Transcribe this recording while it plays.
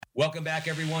Welcome back,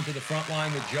 everyone, to the front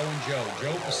line with Joe and Joe.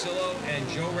 Joe Pasillo and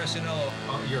Joe Resinello.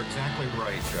 You're exactly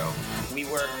right, Joe. We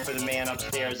work for the man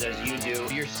upstairs as you do.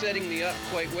 You're setting me up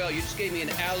quite well. You just gave me an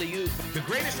alley-oop. The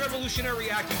greatest revolutionary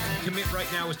act you can commit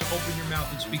right now is to open your mouth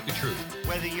and speak the truth.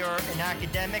 Whether you're an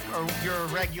academic or you're a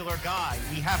regular guy,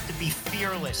 we have to be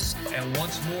fearless. And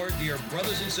once more, dear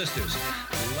brothers and sisters,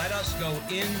 let us go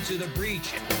into the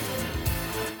breach.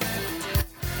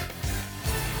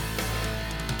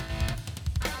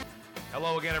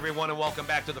 Hello again, everyone, and welcome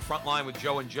back to the front line with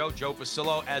Joe and Joe. Joe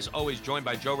Pasillo, as always, joined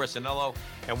by Joe Resinello.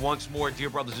 And once more, dear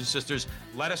brothers and sisters,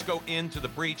 let us go into the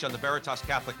breach on the Veritas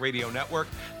Catholic Radio Network,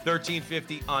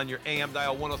 1350 on your AM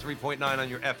dial, 103.9 on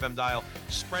your FM dial,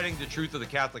 spreading the truth of the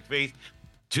Catholic faith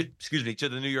to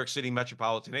the New York City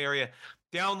metropolitan area.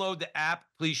 Download the app.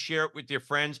 Please share it with your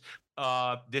friends.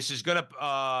 We're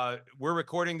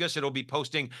recording this. It'll be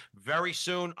posting very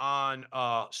soon on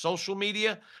social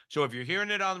media. So if you're hearing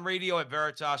it on radio at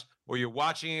Veritas, or you're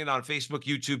watching it on Facebook,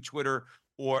 YouTube, Twitter,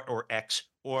 or X,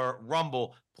 or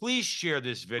Rumble, please share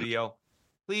this video.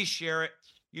 Please share it.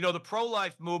 You know, the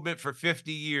pro-life movement for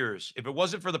 50 years, if it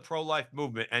wasn't for the pro-life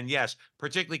movement, and yes,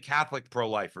 particularly Catholic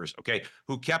pro-lifers, okay,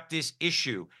 who kept this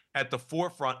issue at the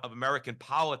forefront of American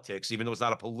politics, even though it's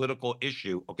not a political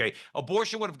issue, okay,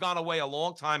 abortion would have gone away a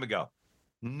long time ago.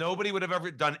 Nobody would have ever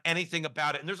done anything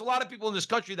about it. And there's a lot of people in this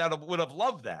country that would have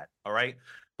loved that, all right?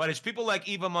 But it's people like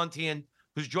Eva Muntean,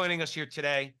 who's joining us here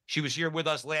today. She was here with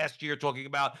us last year talking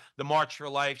about the March for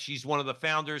Life. She's one of the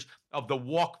founders of the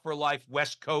Walk for Life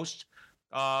West Coast,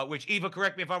 which, Eva,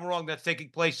 correct me if I'm wrong, that's taking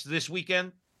place this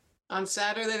weekend? On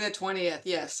Saturday the 20th,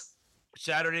 yes.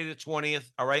 Saturday the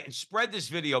 20th, all right? And spread this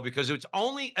video, because it's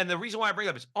only, and the reason why I bring it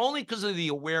up, it's only because of the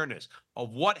awareness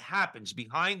of what happens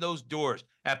behind those doors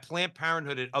at Planned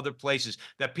Parenthood and other places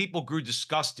that people grew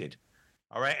disgusted,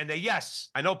 all right? And yes,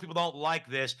 I know people don't like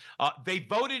this. They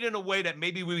voted in a way that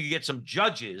maybe we could get some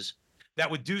judges that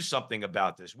would do something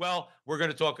about this. Well, we're going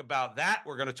to talk about that.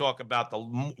 We're going to talk about the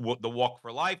Walk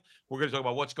for Life. We're going to talk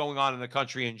about what's going on in the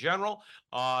country in general.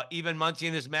 Eva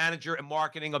Muntean is manager and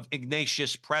marketing of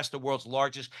Ignatius Press, the world's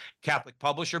largest Catholic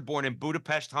publisher, born in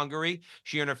Budapest, Hungary.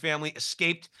 She and her family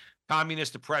escaped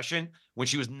communist oppression when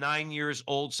she was 9 years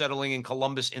old, settling in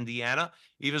Columbus, Indiana.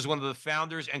 Eva is one of the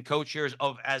founders and co-chairs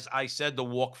of, as I said, the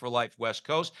Walk for Life West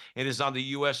Coast, and is on the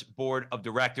U.S. Board of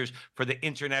Directors for the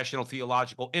International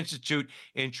Theological Institute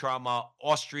in Trauma,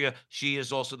 Austria. She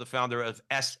is also the founder of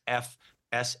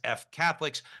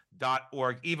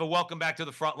sfcatholics.org. Eva, welcome back to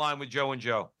the front line with Joe and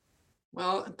Joe.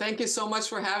 Well, thank you so much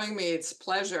for having me. It's a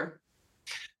pleasure.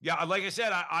 Yeah, like I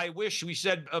said, I wish we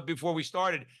said before we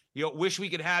started, wish we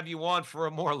could have you on for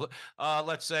a more,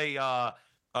 let's say, a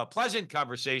pleasant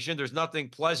conversation. There's nothing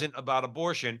pleasant about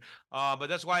abortion, but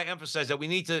that's why I emphasize that we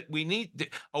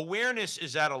need awareness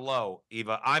is at a low,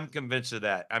 Eva. I'm convinced of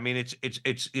that. I mean,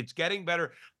 it's getting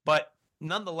better, but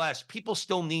nonetheless, people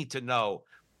still need to know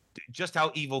just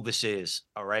how evil this is.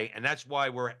 All right. And that's why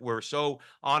we're so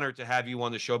honored to have you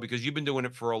on the show, because you've been doing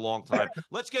it for a long time.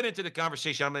 Let's get into the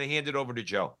conversation. I'm going to hand it over to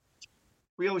Joe.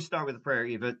 We always start with a prayer,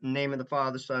 Eva. In the name of the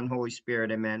Father, Son, Holy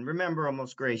Spirit, amen. Remember, O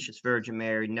most gracious Virgin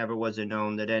Mary, never was it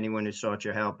known that anyone who sought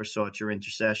your help or sought your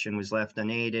intercession was left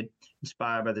unaided.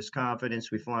 Inspired by this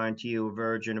confidence, we fly unto you, a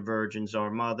virgin of virgins, our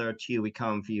mother. To you we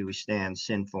come, for you we stand,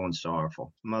 sinful and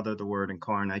sorrowful. Mother of the Word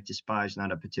incarnate, despise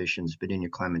not our petitions, but in your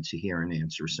clemency hear and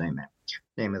answer us, amen. In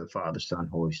the name of the Father, Son,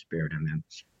 Holy Spirit, amen.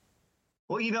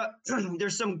 Well, Eva,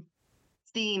 there's some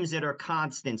themes that are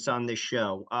constants on this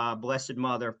show. Blessed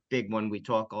Mother, big one. We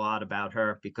talk a lot about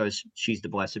her because she's the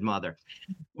Blessed Mother.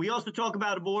 We also talk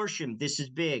about abortion. This is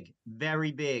big,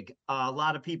 very big. A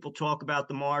lot of people talk about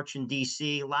the march in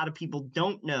D.C. A lot of people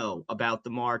don't know about the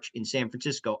march in San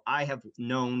Francisco. I have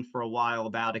known for a while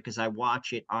about it because I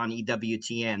watch it on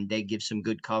EWTN. They give some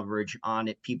good coverage on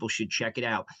it. People should check it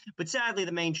out. But sadly,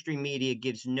 the mainstream media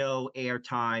gives no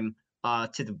airtime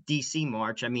to the DC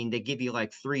march. I mean, they give you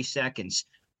like 3 seconds,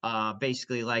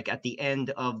 basically like at the end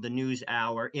of the news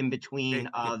hour in between.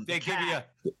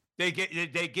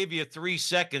 They give you 3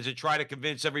 seconds to try to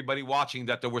convince everybody watching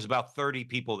that there was about 30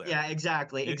 people there. Yeah,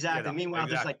 exactly. Meanwhile,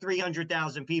 there's like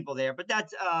 300,000 people there, but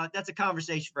that's a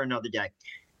conversation for another day.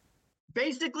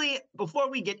 Basically, before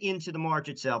we get into the march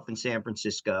itself in San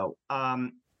Francisco,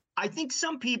 I think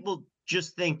some people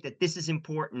just think that this is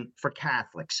important for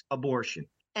Catholics, abortion.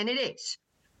 And it is.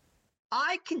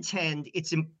 I contend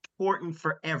it's important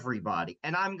for everybody,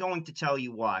 and I'm going to tell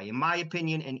you why. In my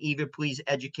opinion, and Eva, please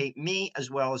educate me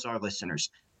as well as our listeners.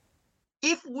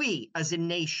 If we as a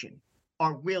nation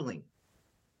are willing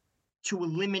to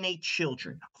eliminate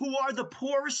children who are the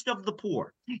poorest of the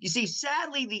poor, you see,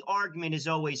 sadly, the argument is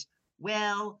always,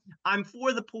 well, I'm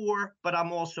for the poor, but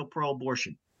I'm also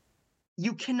pro-abortion.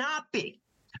 You cannot be,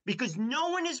 because no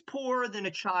one is poorer than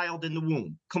a child in the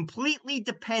womb, completely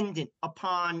dependent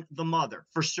upon the mother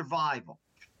for survival.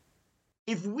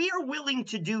 If we are willing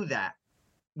to do that,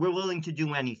 we're willing to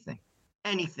do anything.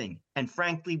 Anything. And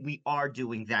frankly, we are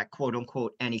doing that, quote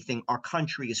unquote, anything. Our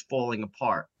country is falling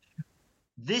apart.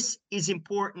 This is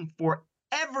important for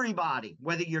everybody,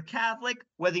 whether you're Catholic,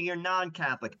 whether you're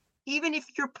non-Catholic, even if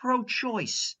you're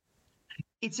pro-choice.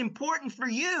 It's important for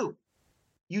you.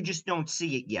 You just don't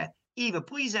see it yet. Eva,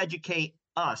 please educate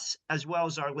us as well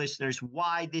as our listeners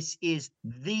why this is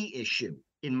the issue,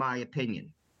 in my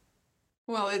opinion.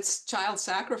 Well, it's child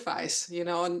sacrifice,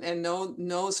 and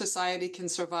no society can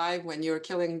survive when you're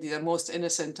killing the most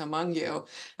innocent among you.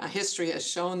 History has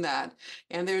shown that,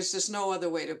 and there's just no other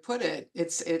way to put it.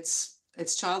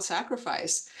 It's child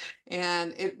sacrifice,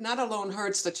 and it not alone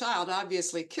hurts the child,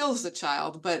 obviously kills the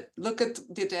child, but look at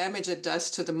the damage it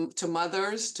does to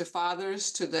mothers, to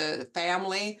fathers, to the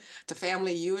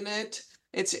family unit.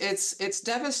 It's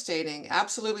devastating,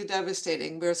 absolutely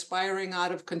devastating. We're spiraling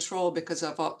out of control because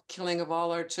of killing of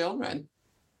all our children.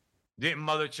 Didn't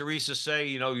Mother Teresa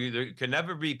say, there can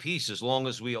never be peace as long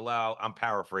as we allow? I'm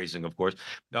paraphrasing, of course.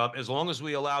 As long as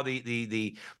we allow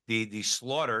the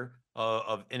slaughter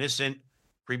of innocent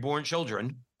preborn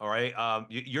children. All right,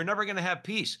 you're never going to have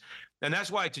peace, and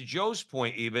that's why, to Joe's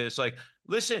point, Eva, it's like,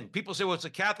 listen, people say, well, it's a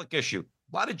Catholic issue.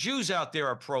 A lot of Jews out there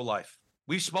are pro-life.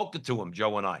 We've spoken to them,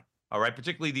 Joe and I. All right,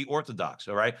 particularly the Orthodox.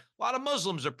 All right, a lot of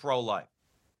Muslims are pro-life.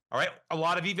 All right, a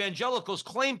lot of evangelicals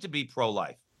claim to be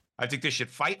pro-life. I think they should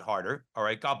fight harder. All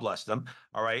right, God bless them.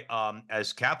 All right,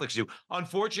 as Catholics do.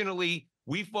 Unfortunately,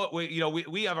 we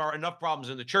have enough problems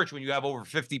in the church when you have over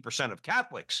 50% of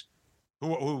Catholics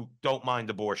who don't mind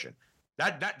abortion.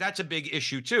 That's a big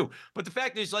issue too. But the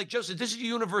fact is, like Joseph, this is a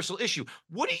universal issue.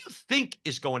 What do you think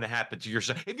is going to happen to your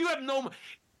son? If you have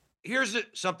here's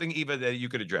something, Eva, that you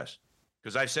could address,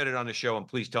 because I've said it on the show, and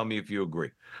please tell me if you agree.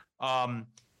 I've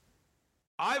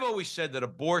always said that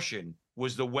abortion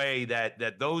was the way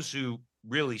that those who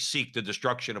really seek the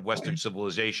destruction of Western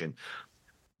civilization,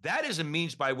 that is a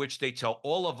means by which they tell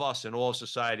all of us and all of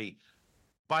society,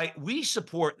 we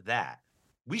support that.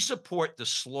 We support the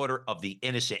slaughter of the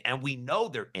innocent, and we know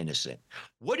they're innocent.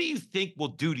 What do you think will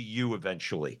do to you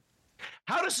eventually?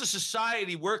 How does a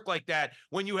society work like that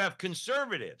when you have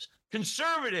conservatives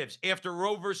after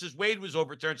Roe versus Wade was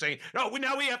overturned saying, no,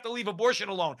 now we have to leave abortion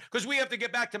alone because we have to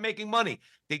get back to making money?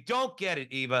 They don't get it,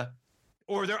 Eva,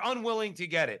 or they're unwilling to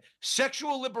get it.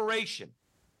 Sexual liberation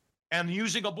and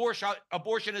using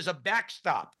abortion as a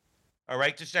backstop, all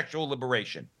right, to sexual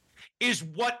liberation is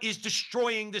what is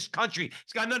destroying this country.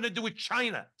 It's got nothing to do with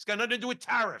China. It's got nothing to do with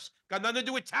tariffs. It's got nothing to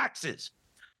do with taxes.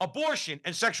 Abortion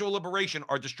and sexual liberation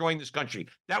are destroying this country.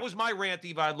 That was my rant,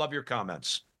 Eva. I'd love your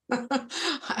comments.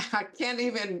 I can't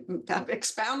even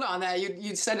expound on that.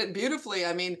 You said it beautifully.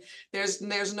 I mean, there's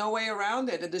no way around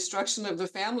it. The destruction of the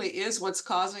family is what's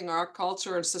causing our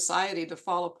culture and society to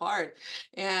fall apart.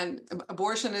 And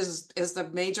abortion is the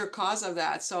major cause of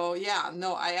that. So yeah,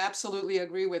 no, I absolutely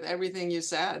agree with everything you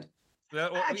said.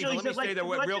 Actually, Eva, let me stay there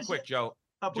real quick, Joe.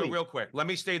 Joe, real quick. Let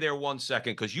me stay there 1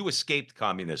 second, because you escaped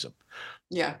communism.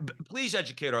 Yeah. Please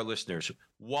educate our listeners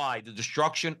why the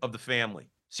destruction of the family.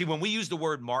 See, when we use the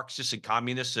word Marxists and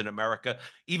communists in America,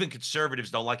 even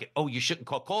conservatives don't like it. Oh, you shouldn't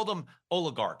call them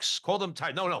oligarchs. Call them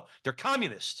no, they're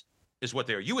communists is what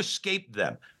they are. You escaped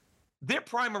them. Their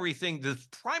primary thing, the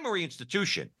primary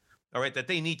institution, all right, that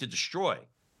they need to destroy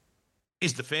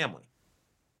is the family.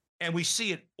 And we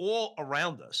see it all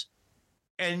around us.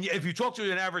 And if you talk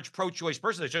to an average pro-choice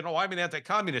person, they say, no, I'm an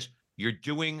anti-communist. You're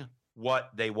doing what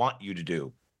they want you to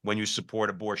do when you support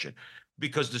abortion,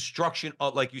 because destruction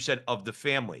of, like you said, of the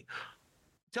family.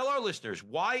 Tell our listeners,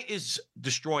 why is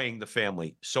destroying the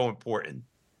family so important?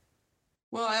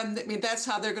 Well, I mean, that's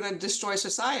how they're going to destroy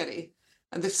society.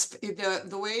 And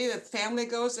the way the family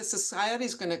goes, the society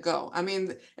is going to go. I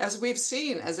mean, as we've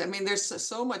seen, there's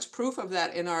so much proof of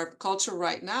that in our culture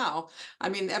right now. I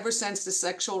mean, ever since the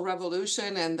sexual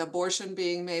revolution and abortion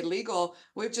being made legal,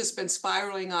 we've just been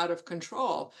spiraling out of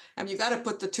control. I mean, you got to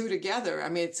put the two together. I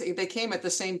mean, they came at the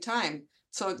same time.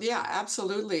 So yeah,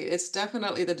 absolutely. It's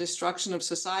definitely the destruction of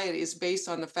society is based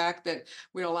on the fact that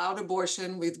we allowed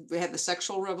abortion. We had the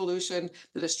sexual revolution,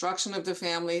 the destruction of the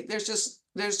family.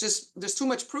 There's too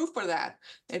much proof for that.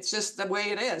 It's just the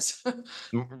way it is.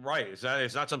 Right.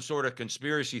 It's not some sort of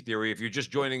conspiracy theory. If you're just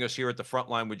joining us here at the front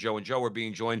line with Joe and Joe, we're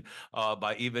being joined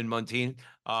by Eva Muntean.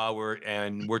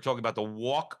 We're talking about the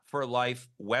Walk for Life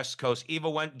West Coast.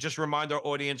 Eva, just remind our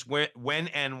audience when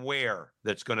and where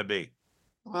that's going to be.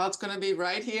 Well, it's going to be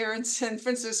right here in San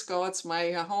Francisco. It's my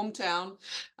hometown.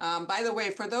 By the way,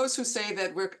 for those who say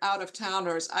that we're out of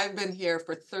towners, I've been here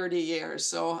for 30 years.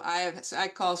 So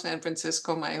I call San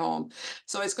Francisco my home.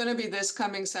 So it's going to be this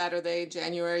coming Saturday,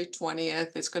 January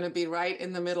 20th. It's going to be right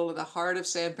in the middle of the heart of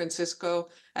San Francisco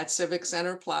at Civic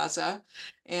Center Plaza.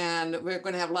 And we're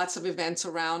going to have lots of events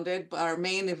around it. Our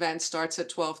main event starts at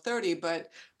 12:30, but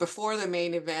before the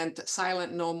main event,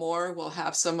 Silent No More will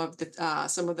have some of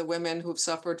the women who've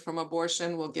suffered from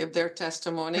abortion will give their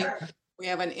testimony. We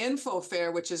have an info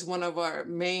fair, which is one of our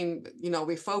main,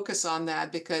 we focus on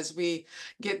that because we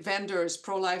get vendors,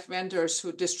 pro-life vendors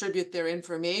who distribute their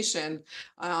information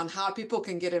on how people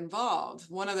can get involved.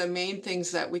 One of the main things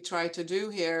that we try to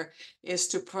do here is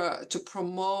to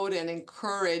promote and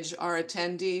encourage our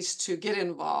attendees to get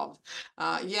involved.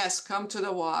 Yes, come to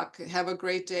the walk, have a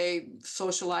great day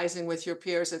socializing with your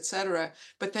peers, etc.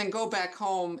 But then go back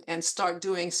home and start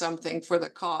doing something for the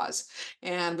cause.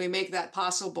 And we make that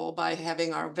possible by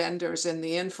having our vendors in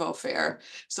the info fair.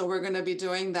 So we're going to be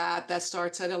doing that. That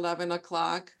starts at 11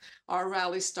 o'clock. Our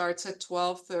rally starts at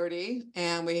 12:30,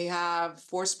 and we have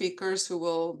 4 speakers who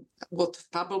we'll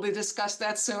probably discuss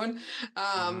that soon.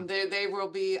 They will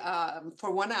be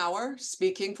for 1 hour,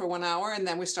 speaking for 1 hour, and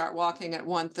then we start walking at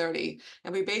 1:30.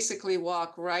 And we basically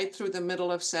walk right through the middle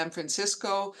of San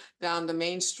Francisco, down the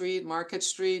Main Street, Market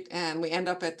Street, and we end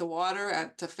up at the water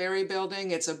at the ferry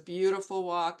building. It's a beautiful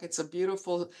walk. It's a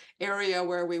beautiful area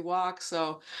where we walk.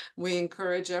 So we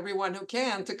encourage everyone who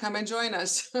can to come and join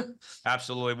us.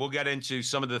 Absolutely. We'll get into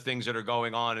some of the things that are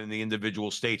going on in the individual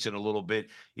states in a little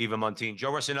bit. Eva Muntean.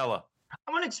 Joe Rossinella.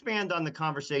 I want to expand on the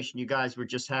conversation you guys were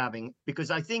just having, because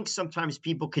I think sometimes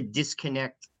people could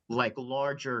disconnect like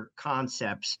larger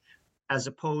concepts as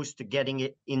opposed to getting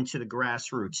it into the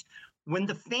grassroots. When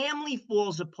the family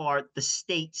falls apart, the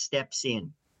state steps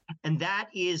in. And that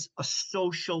is a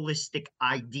socialistic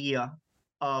idea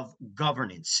of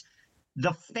governance.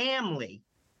 The family,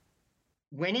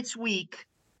 when it's weak,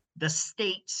 the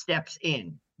state steps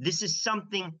in. This is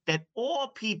something that all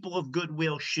people of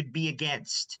goodwill should be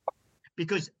against,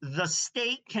 because the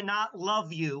state cannot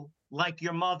love you like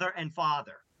your mother and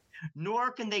father,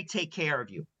 nor can they take care of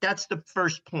you. That's the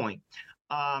first point.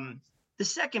 The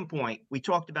second point, we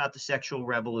talked about the sexual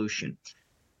revolution.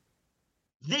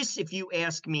 This, if you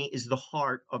ask me, is the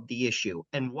heart of the issue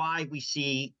and why we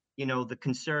see, the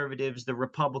conservatives, the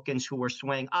Republicans who are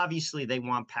swaying. Obviously, they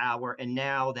want power. And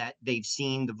now that they've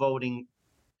seen the voting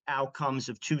outcomes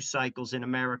of 2 cycles in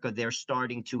America, they're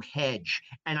starting to hedge.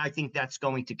 And I think that's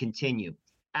going to continue,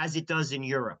 as it does in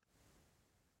Europe.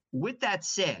 With that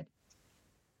said,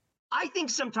 I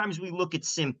think sometimes we look at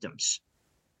symptoms.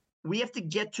 We have to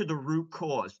get to the root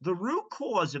cause. The root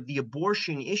cause of the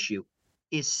abortion issue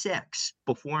is sex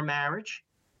before marriage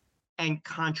and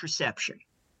contraception.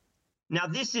 Now,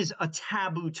 this is a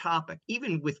taboo topic.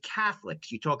 Even with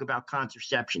Catholics, you talk about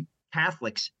contraception.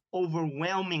 Catholics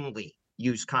overwhelmingly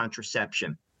use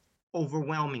contraception.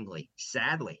 Overwhelmingly,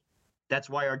 sadly. That's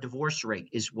why our divorce rate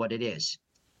is what it is.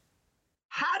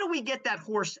 How do we get that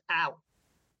horse out,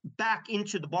 back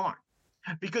into the barn?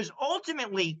 Because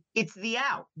ultimately, it's the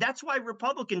out. That's why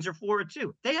Republicans are for it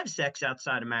too. They have sex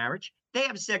outside of marriage. They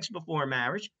have sex before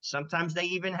marriage. Sometimes they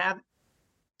even have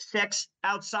sex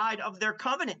outside of their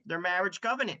covenant, their marriage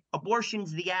covenant.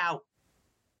 Abortion's the out.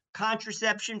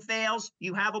 Contraception fails,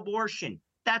 you have abortion.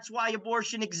 That's why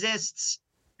abortion exists.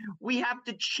 We have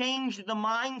to change the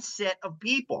mindset of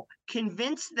people,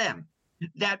 convince them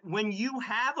that when you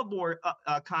have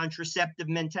a contraceptive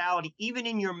mentality, even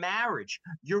in your marriage,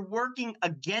 you're working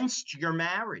against your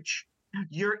marriage.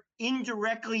 You're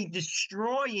indirectly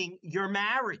destroying your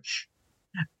marriage.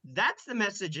 That's the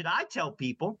message that I tell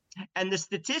people. And the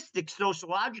statistics,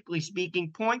 sociologically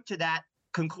speaking, point to that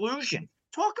conclusion.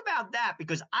 Talk about that,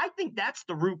 because I think that's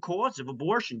the root cause of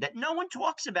abortion that no one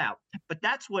talks about, but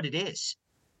that's what it is.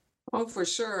 Oh, for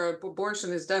sure.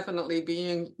 Abortion is definitely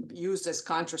being used as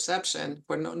contraception,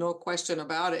 for no question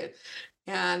about it.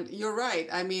 And you're right.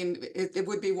 I mean, it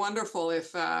would be wonderful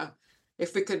if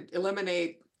we could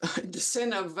eliminate the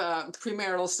sin of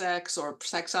premarital sex or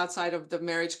sex outside of the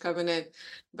marriage covenant.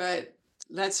 But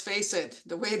let's face it,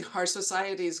 the way our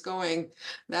society is going,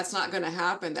 that's not going to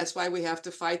happen. That's why we have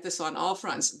to fight this on all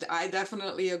fronts. I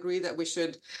definitely agree that we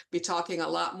should be talking a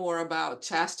lot more about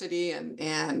chastity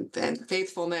and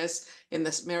faithfulness in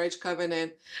this marriage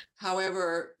covenant.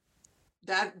 However,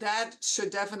 that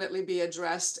should definitely be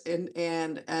addressed in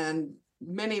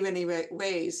many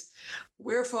ways.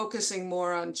 We're focusing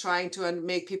more on trying to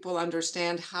make people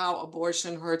understand how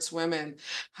abortion hurts women,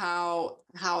 how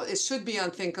it should be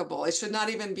unthinkable. It should not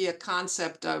even be a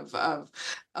concept of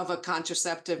of a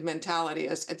contraceptive mentality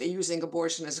as using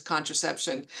abortion as a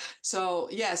contraception. So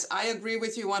yes, I agree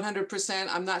with you 100%.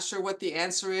 I'm not sure what the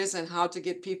answer is and how to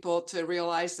get people to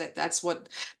realize that that's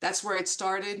where it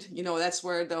started. That's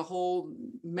where the whole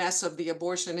mess of the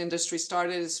abortion industry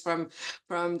started, is from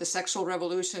the sexual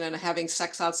revolution and having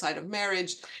sex outside of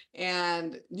marriage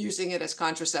and using it as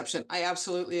contraception. I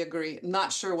absolutely agree.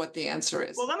 Not sure what the answer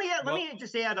is. Well, let me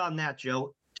just add on that,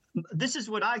 Joe. This is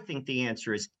what I think the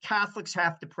answer is. Catholics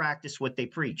have to practice what they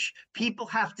preach. People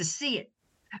have to see it.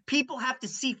 People have to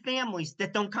see families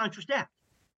that don't contracept,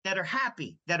 that are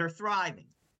happy, that are thriving.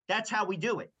 That's how we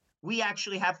do it. We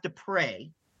actually have to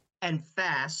pray and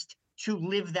fast to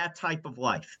live that type of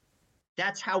life.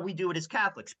 That's how we do it as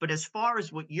Catholics. But as far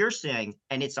as what you're saying,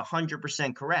 and it's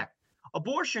 100% correct,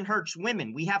 abortion hurts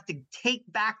women. We have to take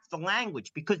back the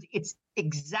language, because it's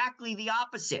exactly the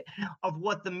opposite of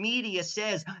what the media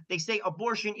says. They say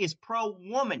abortion is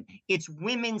pro-woman. It's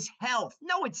women's health.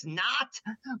 No, it's not.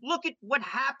 Look at what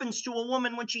happens to a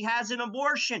woman when she has an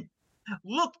abortion.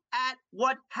 Look at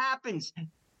what happens.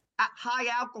 High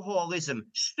alcoholism,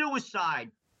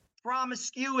 suicide,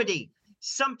 promiscuity,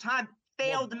 sometimes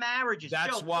failed marriages.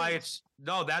 That's Joe, why please.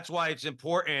 that's why it's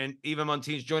important. Eva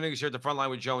Muntean's joining us here at the front line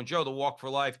with Joe and Joe, the Walk for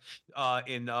Life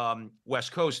in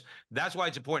West Coast. That's why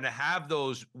it's important to have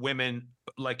those women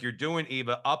like you're doing,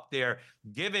 Eva, up there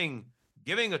giving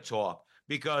a talk,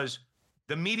 because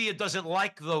the media doesn't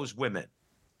like those women.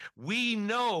 We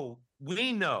know,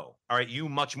 all right, you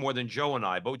much more than Joe and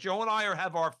I, but Joe and I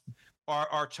have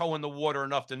our toe in the water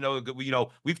enough to know that,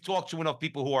 we've talked to enough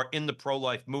people who are in the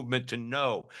pro-life movement to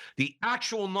know the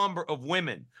actual number of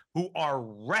women who are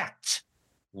wrecked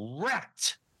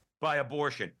by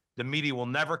abortion. The media will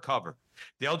never cover.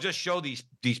 They'll just show these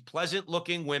pleasant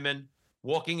looking women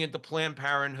walking into Planned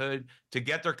Parenthood to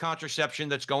get their contraception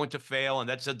that's going to fail. And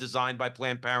that's designed by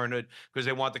Planned Parenthood because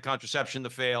they want the contraception to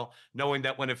fail, knowing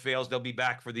that when it fails, they'll be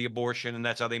back for the abortion. And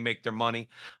that's how they make their money.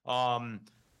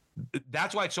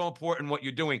 That's why it's so important what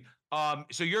you're doing.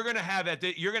 So you're going to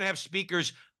have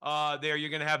speakers there. You're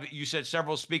going to have, you said,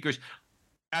 several speakers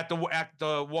at the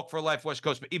Walk for Life West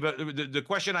Coast. But Eva, the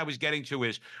question I was getting to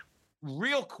is,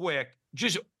 real quick,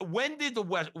 just when did the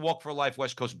Walk for Life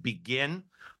West Coast begin,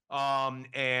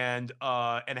 and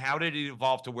how did it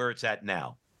evolve to where it's at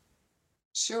now?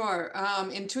 Sure.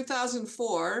 In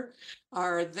 2004,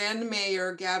 our then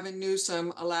mayor, Gavin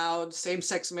Newsom, allowed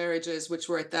same-sex marriages, which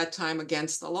were at that time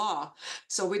against the law.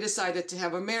 So we decided to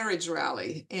have a marriage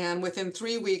rally. And within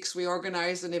 3 weeks, we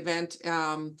organized an event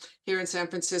here in San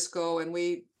Francisco, and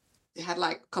we had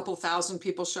like a couple thousand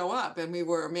people show up, and we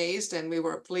were amazed and we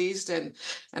were pleased, and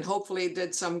hopefully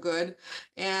did some good.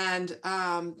 And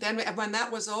then when that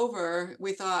was over,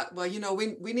 we thought, well,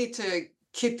 we need to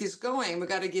keep this going. We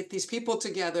got to get these people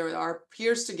together, our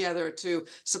peers together, to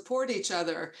support each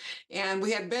other. And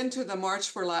we had been to the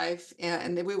March for Life,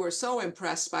 and we were so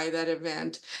impressed by that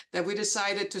event that we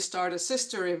decided to start a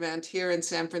sister event here in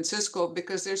San Francisco,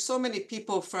 because there's so many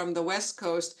people from the West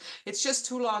Coast. It's just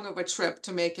too long of a trip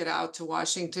to make it out to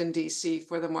Washington, D.C.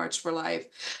 for the March for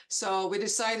Life. So we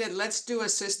decided, let's do a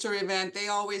sister event. They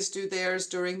always do theirs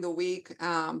during the week.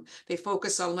 They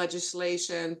focus on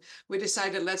legislation. We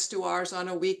decided, let's do ours on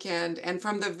a weekend. And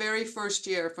from the very first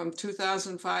year, from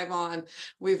 2005 on,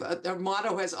 our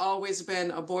motto has always been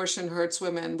abortion hurts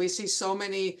women. We see so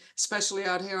many, especially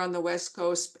out here on the West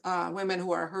Coast, women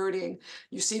who are hurting.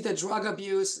 You see the drug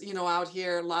abuse, out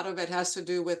here. A lot of it has to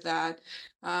do with that.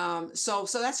 So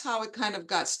that's how it kind of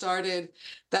got started.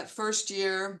 That first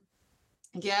year,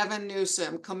 Gavin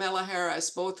Newsom, Kamala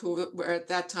Harris, both who were at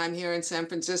that time here in San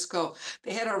Francisco,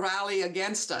 they had a rally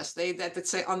against us. They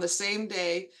on the same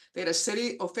day, they had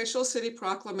a official city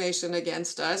proclamation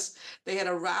against us. They had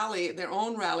a rally, their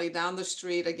own rally down the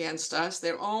street against us,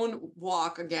 their own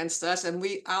walk against us, and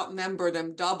we outnumbered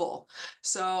them double.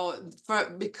 So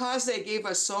because they gave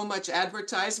us so much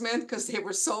advertisement, because they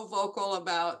were so vocal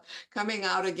about coming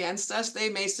out against us, they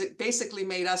basically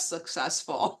made us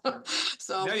successful.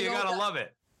 So No, you gotta love it.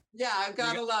 Yeah, I've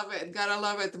gotta love it. Gotta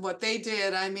love it. What they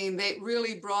did, I mean, they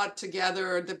really brought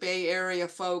together the Bay Area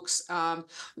folks.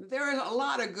 There are a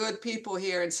lot of good people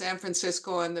here in San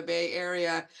Francisco and the Bay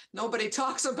Area. Nobody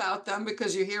talks about them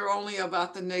because you hear only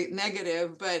about the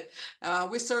negative, but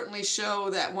we certainly show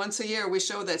that once a year, we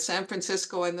show that San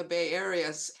Francisco and the Bay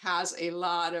Area has a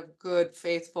lot of good,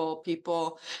 faithful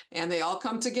people, and they all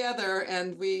come together.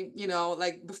 And we,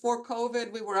 like before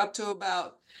COVID, we were up to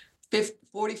about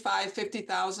 45,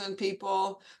 50,000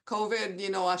 people.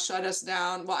 COVID, shut us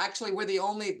down. Well, actually, we're the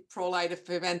only pro-life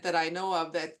event that I know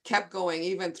of that kept going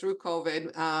even through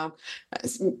COVID.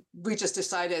 We just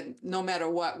decided no matter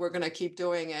what, we're going to keep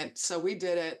doing it. So we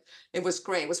did it. It was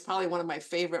great. It was probably one of my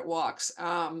favorite walks.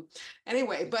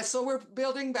 Anyway, so we're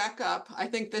building back up. I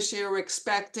think this year we're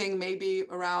expecting maybe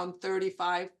around 30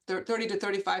 to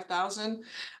 35,000.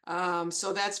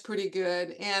 So that's pretty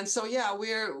good. And so, yeah,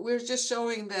 we're just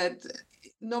showing that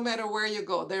no matter where you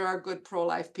go, there are good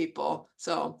pro-life people.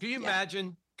 So Can you yeah.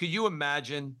 imagine? Could you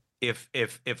imagine if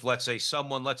let's say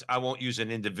someone, I won't use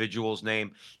an individual's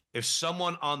name, if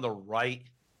someone on the right,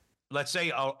 let's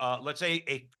say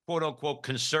a quote unquote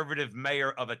conservative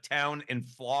mayor of a town in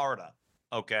Florida,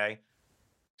 okay,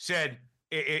 said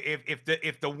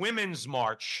if the women's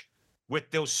march with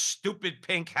those stupid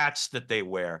pink hats that they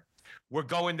wear, we're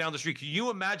going down the street. Can you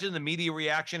imagine the media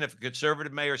reaction if a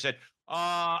conservative mayor said,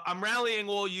 I'm rallying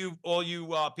all you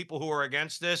people who are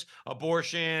against this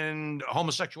abortion,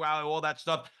 homosexuality, all that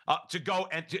stuff, to go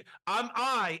and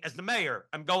I, as the mayor,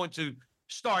 I'm going to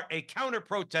start a counter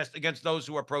protest against those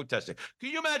who are protesting. Can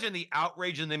you imagine the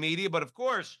outrage in the media? But of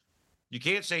course, you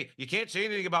can't say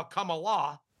anything about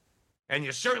Kamala. And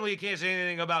you certainly can't say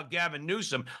anything about Gavin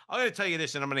Newsom. I'm going to tell you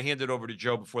this, and I'm going to hand it over to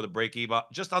Joe before the break, Eva.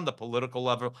 Just on the political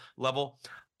level,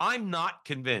 I'm not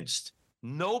convinced.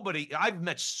 I've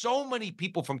met so many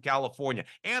people from California,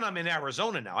 and I'm in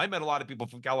Arizona now. I met a lot of people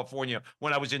from California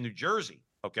when I was in New Jersey.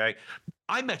 Okay.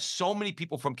 I met so many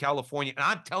people from California, and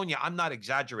I'm telling you, I'm not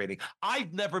exaggerating.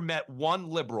 I've never met one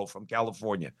liberal from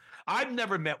California. I've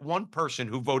never met one person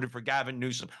who voted for Gavin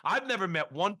Newsom. I've never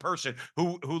met one person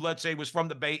who let's say was from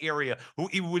the Bay Area who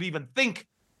would even think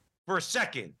for a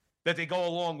second that they go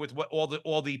along with what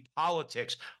all the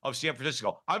politics of San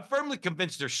Francisco. I'm firmly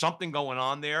convinced there's something going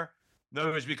on there. In other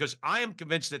words, because I am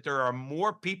convinced that there are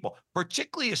more people,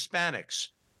 particularly Hispanics,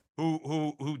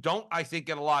 who don't, I think,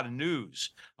 get a lot of news,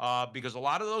 because a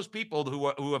lot of those people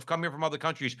who have come here from other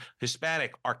countries,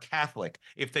 Hispanic, are Catholic.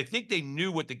 If they think they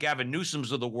knew what the Gavin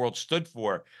Newsoms of the world stood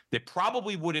for, they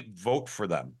probably wouldn't vote for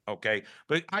them. Okay,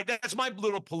 but that's my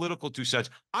little political 2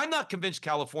 cents. I'm not convinced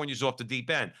California's off the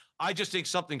deep end. I just think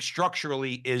something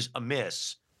structurally is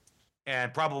amiss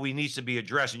and probably needs to be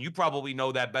addressed. And you probably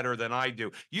know that better than I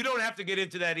do. You don't have to get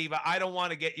into that, Eva. I don't want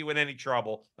to get you in any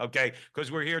trouble, okay?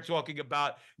 Because we're here talking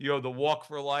about, the Walk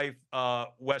for Life,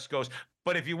 West Coast.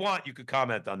 But if you want, you could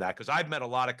comment on that, because I've met a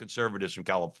lot of conservatives from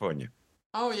California.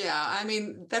 Oh yeah, I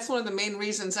mean, that's one of the main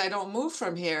reasons I don't move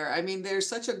from here. I mean, there's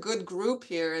such a good group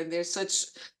here, and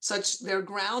there's they're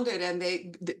grounded, and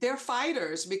they're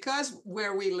fighters, because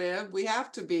where we live, we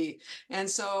have to be. And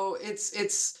so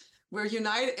we're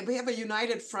united. We have a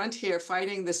united front here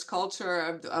fighting this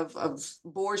culture of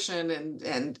abortion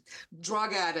and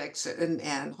drug addicts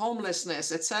and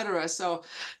homelessness, etc. So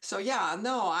yeah,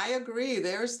 no, I agree.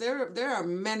 There are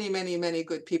many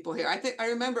good people here. I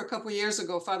remember a couple of years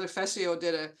ago, Father Fessio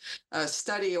did a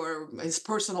study, or his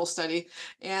personal study,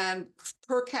 and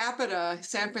per capita,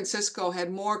 San Francisco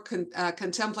had more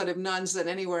contemplative nuns than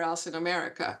anywhere else in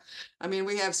America. I mean,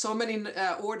 we have so many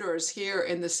orders here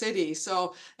in the city.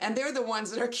 So, and they're the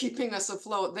ones that are keeping us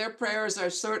afloat. Their prayers are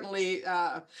certainly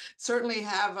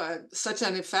have such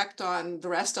an effect on the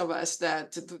rest of us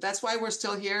that's why we're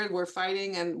still here. We're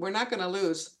fighting, and we're not going to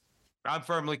lose. I'm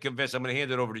firmly convinced. I'm going to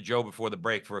hand it over to Joe before the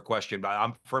break for a question, but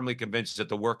I'm firmly convinced that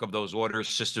the work of those orders,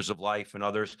 Sisters of Life and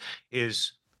others,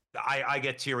 is I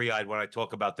get teary-eyed when I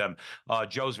talk about them.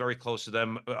 Joe's very close to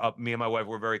them. Me and my wife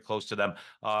were very close to them.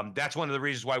 That's one of the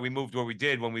reasons why we moved where we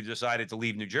did when we decided to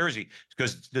leave New Jersey,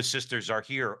 because the sisters are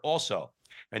here also,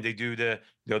 and they do the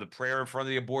prayer in front of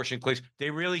the abortion clinics. They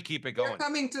really keep it going.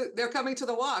 They're coming to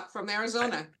the walk from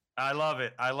Arizona. I love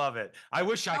it. I love it. I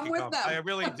wish I could come. I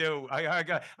really do. I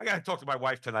got to talk to my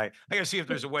wife tonight. I got to see if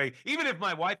there's a way, even if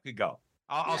my wife could go.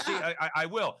 I'll see. I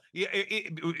will.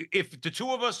 If the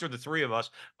two of us or the three of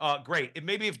us, great.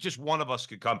 Maybe if just one of us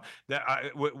could come,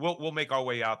 we'll make our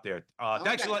way out there.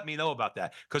 Thanks for letting me know about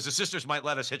that, because the sisters might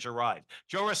let us hitch a ride.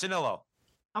 Joe Rossinillo.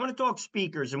 I want to talk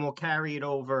speakers, and we'll carry it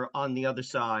over on the other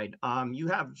side. You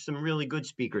have some really good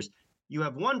speakers. You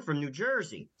have one from New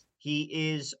Jersey.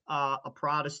 He is a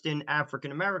Protestant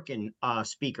African-American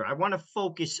speaker. I want to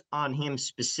focus on him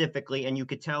specifically, and you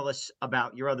could tell us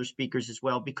about your other speakers as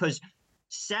well, because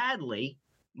sadly,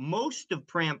 most of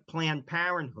Planned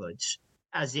Parenthoods,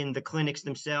 as in the clinics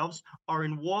themselves, are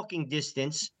in walking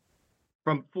distance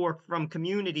from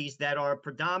communities that are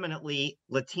predominantly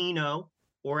Latino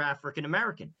or African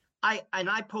American.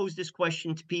 I pose this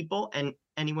question to people and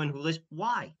anyone who listens: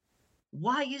 why?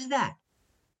 Why is that?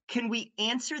 Can we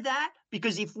answer that?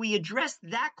 Because if we address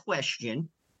that question,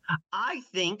 I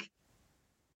think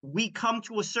we come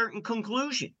to a certain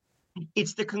conclusion.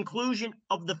 It's the conclusion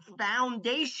of the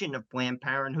foundation of Planned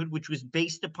Parenthood, which was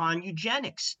based upon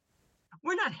eugenics.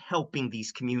 We're not helping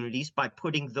these communities by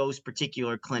putting those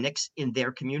particular clinics in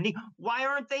their community. Why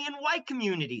aren't they in white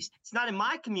communities? It's not in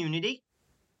my community.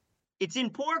 It's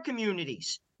in poor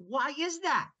communities. Why is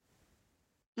that?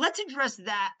 Let's address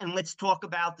that, and let's talk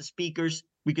about the speakers.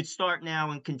 We could start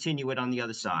now and continue it on the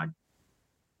other side.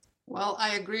 Well,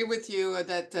 I agree with you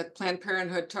that Planned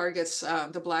Parenthood targets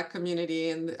the Black community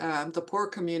and the poor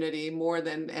community more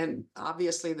than, and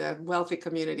obviously the wealthy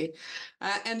community.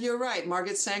 And you're right,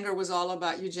 Margaret Sanger was all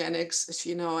about eugenics,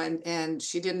 and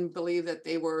she didn't believe that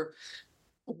they were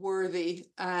worthy.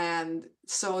 And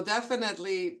so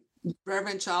definitely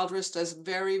Reverend Childress does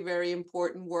very, very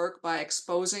important work by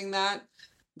exposing that,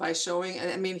 by showing.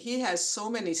 I mean, he has so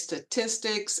many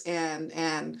statistics,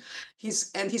 and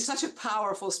he's such a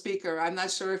powerful speaker. I'm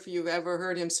not sure if you've ever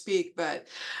heard him speak, but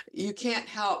you can't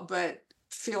help but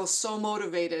feel so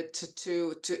motivated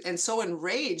to and so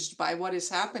enraged by what is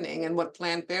happening and what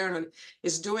Planned Parenthood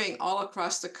is doing all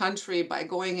across the country by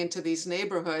going into these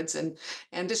neighborhoods and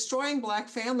destroying Black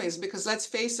families. Because let's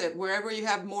face it, wherever you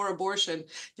have more abortion,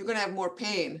 you're going to have more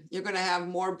pain. You're going to have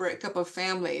more breakup of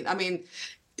family. I mean,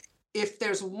 if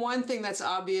there's one thing that's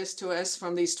obvious to us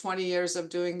from these 20 years of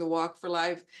doing the Walk for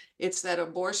Life, it's that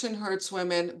abortion hurts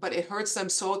women, but it hurts them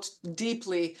so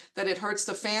deeply that it hurts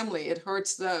the family, it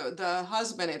hurts the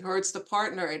husband, it hurts the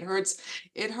partner, it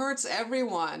hurts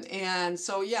everyone. And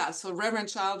so, yeah, so Reverend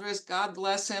Childress, God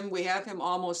bless him. We have him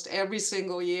almost every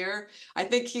single year. I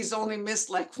think he's only missed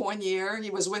like 1 year.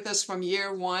 He was with us from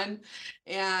year one,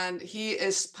 and he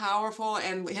is powerful,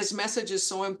 and his message is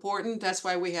so important. That's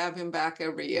why we have him back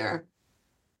every year.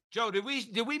 Joe, did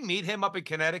we meet him up in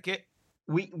Connecticut?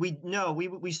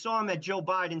 We saw him at Joe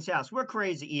Biden's house. We're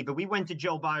crazy, Eva. We went to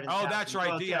Joe Biden's house. Oh, that's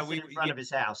right. Yeah, in front of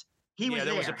his house.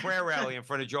 There was a prayer rally in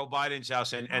front of Joe Biden's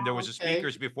house, and there was a okay.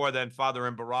 speakers before then, Father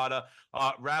Embarada,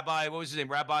 Rabbi, what was his name?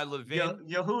 Rabbi Levin.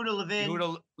 Yehuda Levin.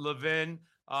 Yehuda Levin.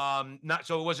 Not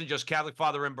so it wasn't just Catholic.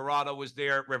 Father Embarada was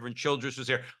there. Reverend Childress was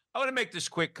there. I want to make this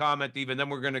quick comment, even then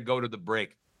we're going to go to the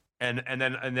break, and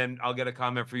then I'll get a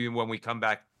comment for you when we come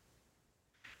back.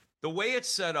 The way it's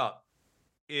set up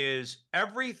is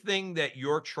everything that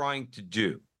you're trying to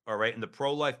do, all right, and the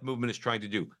pro-life movement is trying to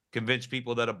do, convince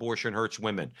people that abortion hurts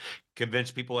women,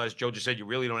 convince people, as Joe just said, you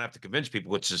really don't have to convince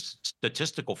people. It's a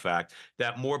statistical fact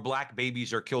that more Black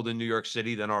babies are killed in New York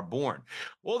City than are born.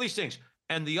 All these things.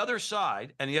 And the other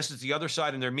side, and yes, it's the other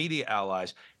side and their media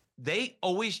allies, they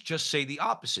always just say the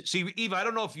opposite. See, Eva, I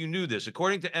don't know if you knew this.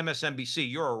 According to MSNBC,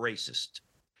 you're a racist.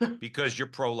 Because you're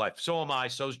pro-life. So am I.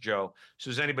 So's Joe.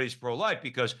 So is anybody's pro-life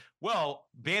because, well,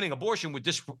 banning abortion would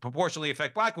disproportionately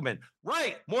affect Black women.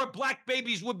 Right. More Black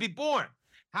babies would be born.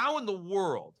 How in the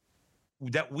world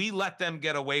that we let them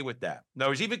get away with that? Now,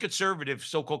 there's even conservative,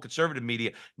 so-called conservative media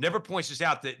never points this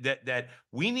out that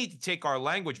we need to take our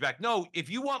language back. No, if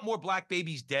you want more Black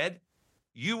babies dead,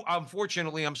 you,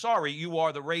 unfortunately, I'm sorry, you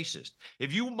are the racist.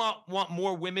 If you want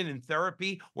more women in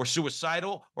therapy or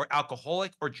suicidal or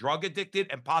alcoholic or drug addicted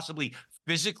and possibly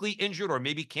physically injured or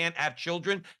maybe can't have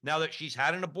children now that she's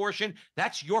had an abortion,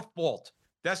 that's your fault.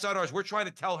 That's not ours. We're trying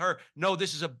to tell her, no,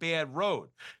 this is a bad road.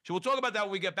 So we'll talk about that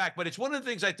when we get back. But it's one of the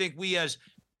things I think we as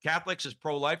Catholics, as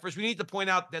pro-lifers, we need to point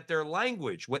out that their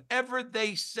language, whatever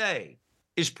they say,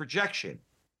 is projection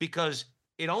because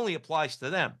it only applies to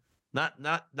them. Not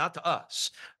to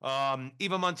us.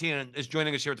 Eva Muntean is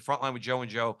joining us here at the front line with Joe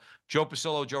and Joe. Joe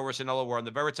Pasillo, Joe Rossinello. We're on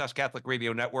the Veritas Catholic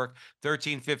Radio Network,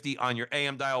 1350 on your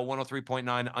AM dial,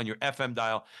 103.9 on your FM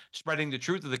dial, spreading the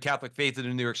truth of the Catholic faith in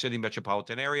the New York City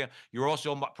metropolitan area. You're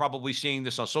also probably seeing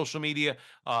this on social media,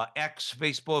 X,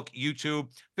 Facebook, YouTube.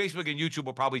 Facebook and YouTube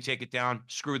will probably take it down.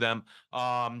 Screw them.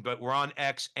 But we're on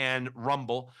X and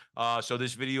Rumble. So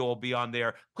this video will be on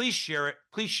there. Please share it.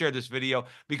 Please share this video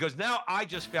because now I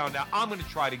just found out I'm going to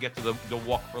try to get to the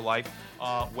Walk for Life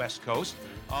West Coast.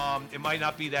 It might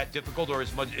not be that difficult or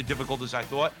as much difficult as I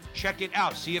thought. Check it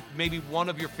out. See if maybe one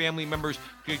of your family members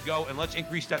could go, and let's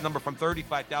increase that number from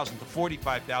 35,000 to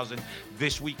 45,000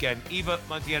 this weekend. Eva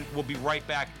Muntean will be right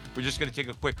back. We're just going to take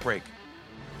a quick break.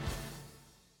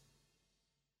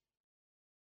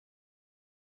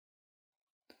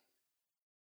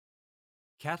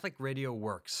 Catholic radio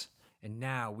works, and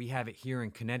now we have it here in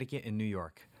Connecticut and New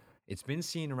York. It's been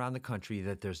seen around the country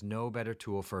that there's no better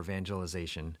tool for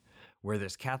evangelization. Where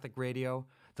there's Catholic radio,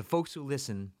 the folks who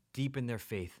listen deepen their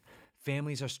faith,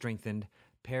 families are strengthened,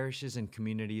 parishes and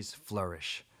communities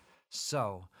flourish.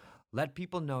 So, let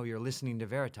people know you're listening to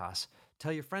Veritas,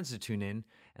 tell your friends to tune in,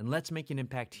 and let's make an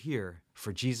impact here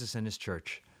for Jesus and his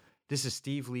church. This is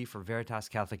Steve Lee for Veritas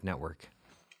Catholic Network.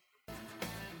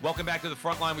 Welcome back to the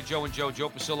Front Line with Joe and Joe. Joe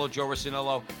Pasillo, Joe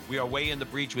Rossinello. We are way in the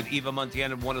breach with Eva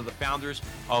Muntean, one of the founders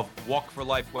of Walk for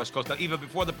Life West Coast. Now, Eva,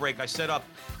 before the break, I set up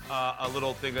a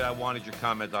little thing that I wanted your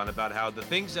comment on about how the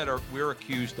things that we're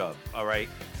accused of, all right,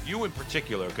 you in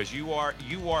particular, because you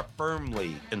are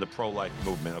firmly in the pro-life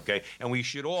movement, okay? And we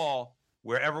should all,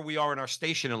 wherever we are in our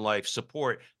station in life,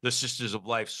 support the Sisters of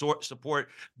Life, support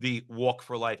the Walk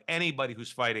for Life, anybody who's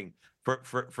fighting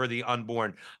for the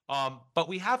unborn. But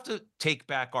we have to take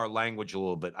back our language a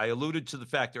little bit. I alluded to the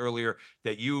fact earlier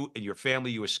that you and your family,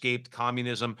 you escaped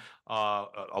communism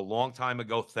a long time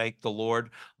ago, thank the Lord.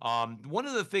 One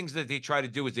of the things that they try to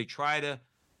do is they try to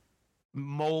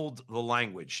mold the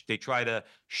language. They try to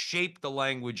shape the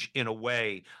language in a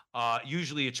way.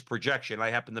 Usually it's projection. I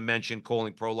happen to mention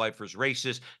calling pro-lifers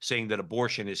racist, saying that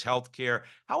abortion is health care.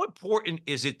 How important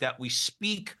is it that we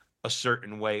speak a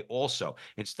certain way also,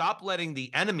 and stop letting the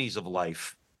enemies of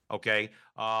life, okay,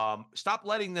 stop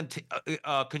letting them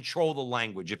control the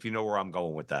language, if you know where I'm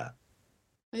going with that?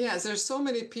 Yes, there's so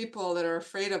many people that are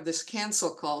afraid of this cancel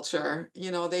culture.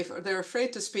 You know, they're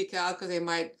afraid to speak out because it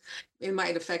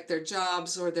might affect their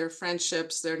jobs or their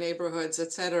friendships, their neighborhoods,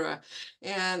 etc.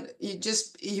 And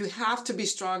you have to be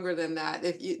stronger than that.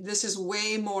 This is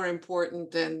way more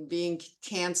important than being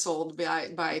canceled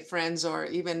by friends or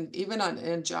even on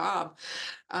a job.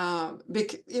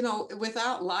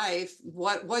 Without life,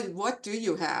 what do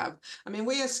you have? I mean,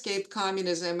 we escaped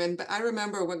communism, and I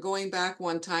remember when going back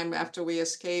one time after we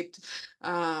escaped,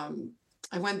 I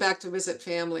went back to visit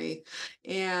family,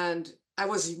 and I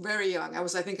was very young. I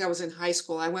think I was in high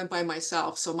school. I went by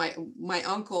myself. So my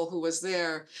uncle who was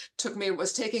there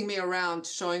was taking me around,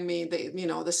 showing me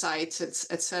the sights,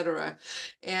 etc.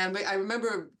 And I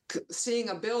remember seeing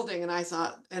a building, and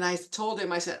I told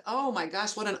him, I said, "Oh my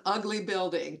gosh, what an ugly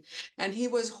building." And he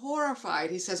was horrified.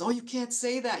 He says, "Oh, you can't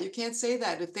say that. You can't say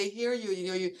that. If they hear you,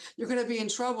 you're going to be in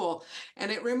trouble."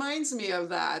 And it reminds me of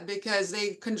that, because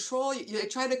they control you. They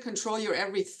try to control your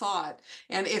every thought,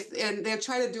 and they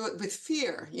try to do it with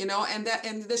fear,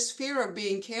 and this fear of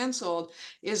being canceled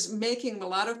is making a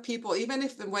lot of people, even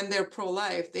when they're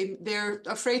pro-life, they're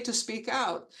afraid to speak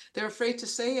out. They're afraid to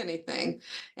say anything.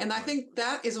 And I think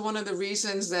that is one of the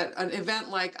reasons that an event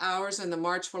like ours and the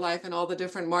March for Life and all the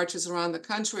different marches around the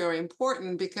country are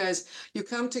important, because you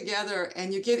come together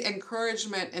and you get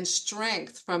encouragement and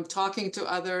strength from talking to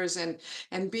others and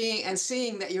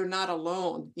seeing that you're not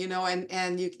alone,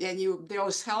 and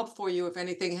there's help for you if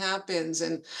anything happens.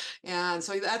 And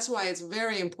so that's why it's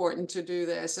very important to do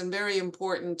this, and very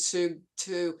important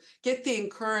to get the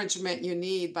encouragement you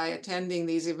need by attending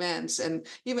these events and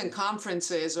even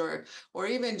conferences, or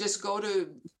even just go to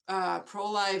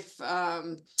pro-life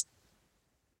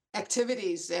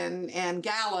activities and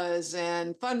galas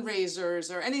and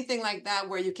fundraisers or anything like that,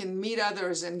 where you can meet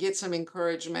others and get some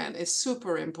encouragement. It's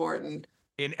super important.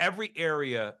 In every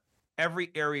area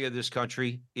of this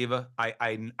country, Eva,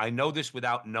 I know this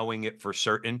without knowing it for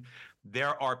certain.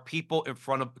 There are people in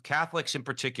front of Catholics in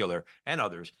particular, and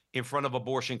others, in front of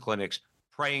abortion clinics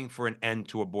praying for an end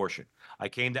to abortion. I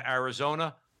came to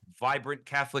Arizona, vibrant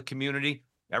Catholic community.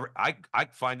 I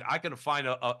can find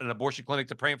an abortion clinic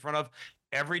to pray in front of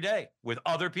every day with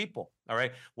other people. All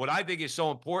right. What I think is so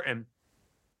important,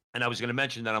 and I was going to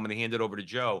mention that, I'm going to hand it over to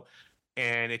Joe.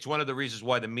 And it's one of the reasons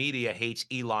why the media hates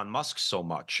Elon Musk so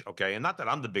much. Okay. And not that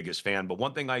I'm the biggest fan, but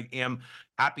one thing I am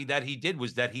happy that he did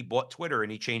was that he bought Twitter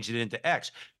and he changed it into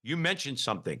X. You mentioned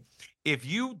something. If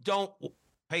you don't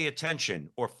pay attention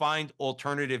or find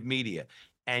alternative media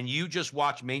and you just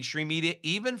watch mainstream media,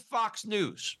 even Fox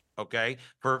News, okay,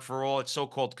 for all its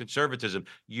so-called conservatism,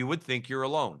 you would think you're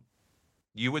alone.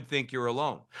 You would think you're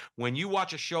alone. When you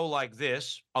watch a show like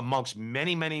this, amongst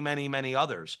many, many, many, many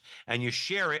others, and you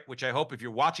share it, which I hope, if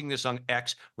you're watching this on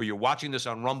X or you're watching this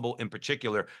on Rumble in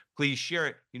particular, please share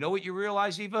it. You know what you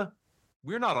realize, Eva?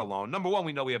 We're not alone. Number one,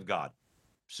 we know we have God.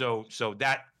 So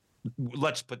that,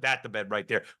 let's put that to bed right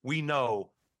there. We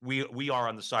know we are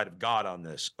on the side of God on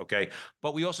this, okay?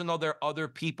 But we also know there are other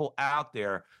people out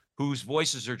there whose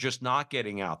voices are just not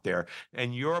getting out there.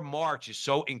 And your march is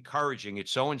so encouraging.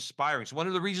 It's so inspiring. It's one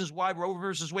of the reasons why Roe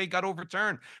versus Wade got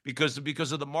overturned, because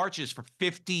of the marches for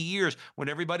 50 years, when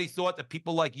everybody thought that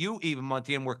people like you, Eva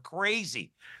Muntean, were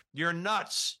crazy. You're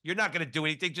nuts. You're not going to do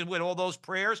anything just with all those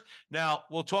prayers. Now,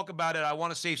 we'll talk about it. I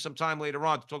want to save some time later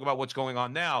on to talk about what's going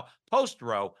on now,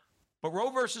 post-Roe. But Roe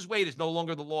versus Wade is no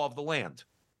longer the law of the land,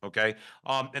 okay?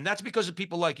 And that's because of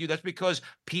people like you. That's because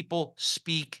people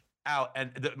speak out.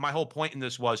 And my whole point in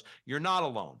this was, you're not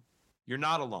alone. You're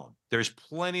not alone. There's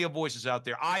plenty of voices out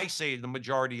there. I say the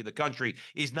majority of the country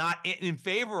is not in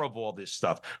favor of all this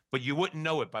stuff, but you wouldn't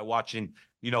know it by watching,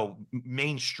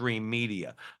 mainstream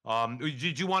media.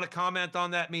 Did you want to comment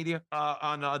on that media,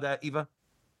 on that, Eva?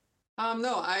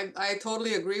 No, I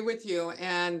totally agree with you.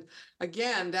 And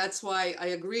again, that's why I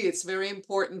agree. It's very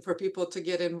important for people to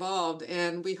get involved.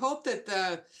 And we hope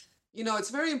that it's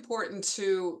very important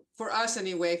for us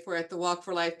anyway, for at the Walk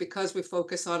for Life, because we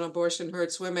focus on abortion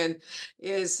hurts women,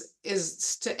 is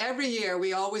to every year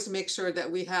we always make sure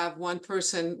that we have one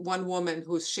person, one woman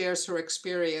who shares her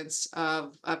experience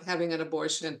of having an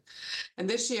abortion. And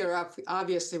this year,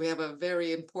 obviously, we have a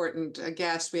very important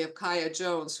guest. We have Kaya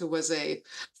Jones, who was a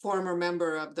former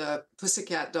member of the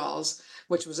Pussycat Dolls,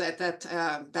 which was at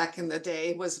that back in the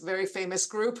day, was a very famous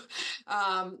group.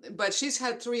 But she's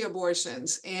had 3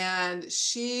 abortions, and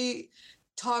she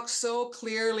talks so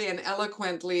clearly and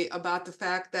eloquently about the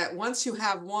fact that once you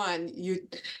have one,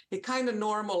 it kind of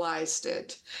normalized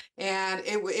it, and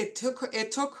it took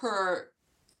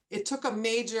a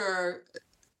major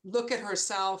look at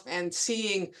herself and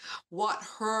seeing what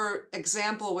her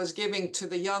example was giving to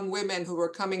the young women who were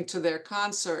coming to their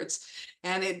concerts.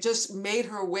 And it just made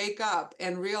her wake up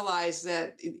and realize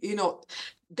that,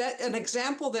 that an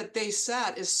example that they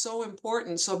set is so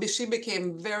important. So she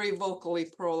became very vocally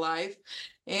pro-life,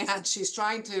 and she's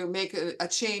trying to make a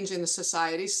change in the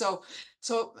society. So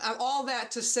all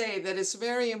that to say that it's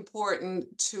very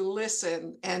important to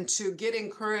listen and to get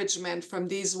encouragement from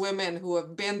these women who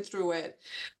have been through it,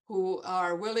 who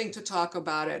are willing to talk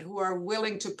about it, who are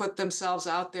willing to put themselves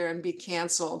out there and be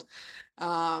canceled.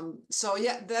 So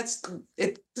yeah, that's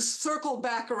it. Circled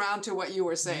back around to what you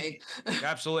were saying.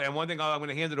 Absolutely. And one thing I'm going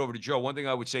to hand it over to Joe. One thing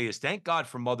I would say is thank God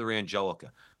for Mother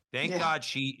Angelica. Thank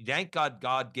God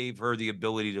God gave her the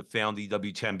ability to found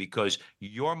EWTN, because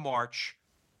your march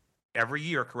every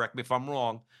year, correct me if I'm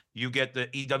wrong, you get the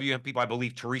EWM people. I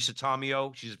believe Teresa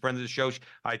Tomeo, she's a friend of the show.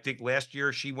 I think last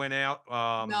year she went out.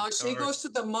 No, she goes to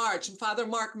the march, and Father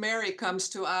Mark Mary comes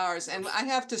to ours. And I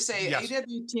have to say, Yes.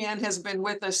 EWTN has been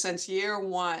with us since year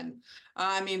 1.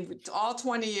 I mean, all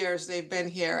 20 years they've been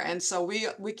here. And so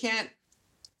we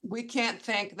can't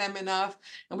thank them enough,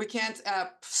 and we can't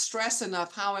stress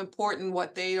enough how important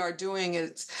what they are doing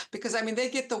is, because I mean they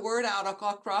get the word out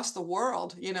across the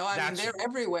world. They're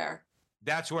everywhere.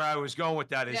 That's where I was going with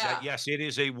that. Is that yes, it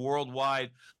is a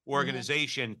worldwide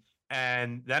organization,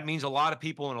 and that means a lot of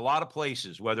people in a lot of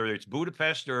places, whether it's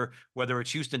Budapest or whether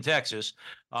it's Houston, Texas,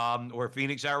 or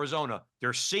Phoenix, Arizona.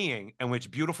 They're seeing, and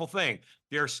which beautiful thing,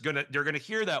 they're gonna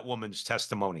hear that woman's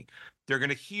testimony. They're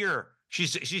gonna hear.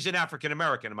 She's an African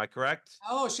American. Am I correct?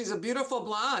 Oh, she's a beautiful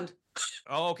blonde.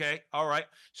 Oh, okay. All right.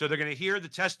 So they're going to hear the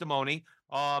testimony.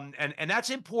 And that's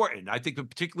important. I think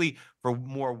particularly for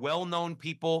more well-known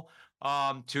people,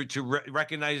 to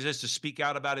recognize this, to speak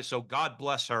out about it. So God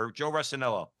bless her. Joe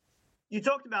Resinello. You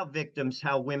talked about victims,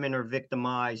 how women are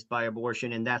victimized by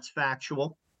abortion, and that's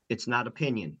factual. It's not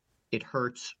opinion. It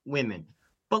hurts women.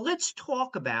 But let's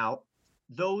talk about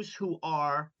those who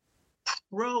are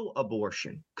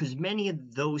pro-abortion, because many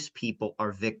of those people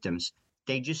are victims.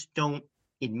 They just don't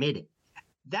admit it.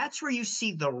 That's where you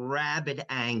see the rabid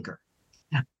anger.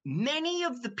 Many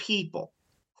of the people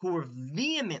who are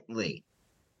vehemently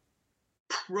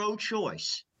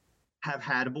pro-choice have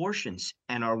had abortions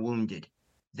and are wounded.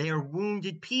 They are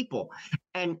wounded people,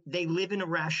 and they live in a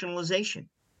rationalization.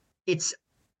 It's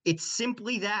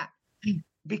simply that.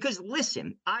 Because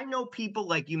listen, I know people,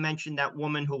 like you mentioned, that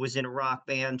woman who was in a rock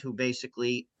band who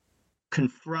basically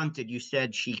confronted, you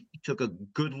said she took a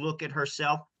good look at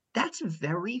herself. That's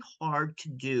very hard to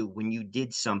do when you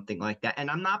did something like that. And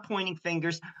I'm not pointing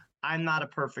fingers. I'm not a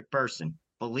perfect person,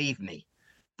 believe me.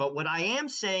 But what I am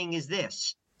saying is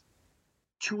this: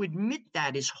 to admit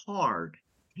that is hard.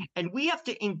 And we have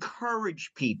to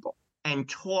encourage people and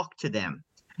talk to them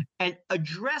and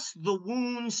address the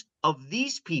wounds of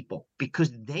these people,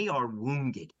 because they are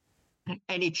wounded.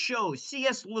 And it shows.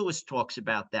 C.S. Lewis talks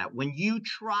about that. When you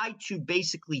try to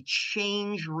basically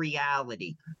change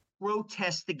reality,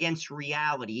 protest against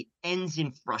reality, it ends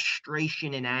in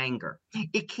frustration and anger.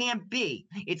 It can't be.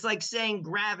 It's like saying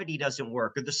gravity doesn't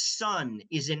work or the sun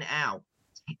isn't out.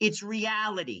 It's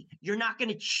reality. You're not going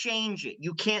to change it.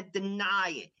 You can't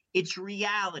deny it. It's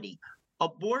reality.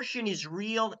 Abortion is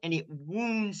real, and it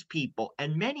wounds people.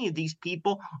 And many of these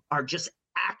people are just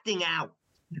acting out.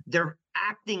 They're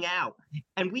acting out.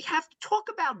 And we have to talk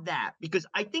about that, because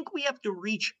I think we have to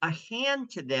reach a hand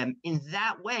to them in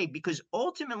that way, because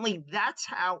ultimately that's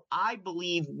how I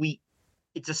believe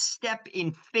it's a step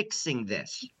in fixing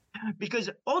this, because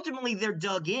ultimately they're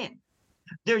dug in.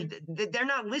 They're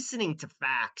not listening to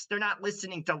facts. They're not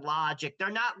listening to logic. They're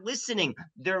not listening.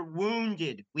 They're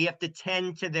wounded. We have to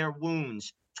tend to their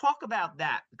wounds. Talk about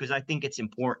that because I think it's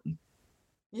important.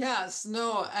 Yes,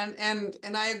 no,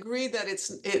 and I agree that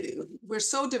we're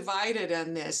so divided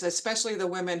in this, especially the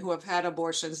women who have had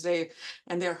abortions.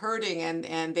 They're hurting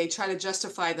and they try to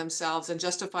justify themselves and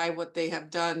justify what they have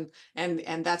done,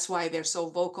 and that's why they're so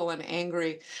vocal and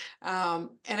angry. And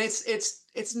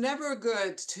it's never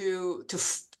good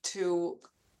to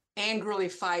angrily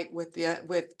fight with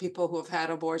people who have had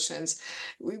abortions.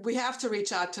 We have to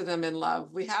reach out to them in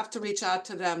love. We have to reach out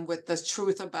to them with the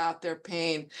truth about their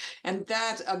pain. And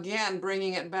that, again,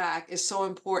 bringing it back is so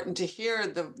important to hear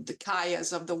the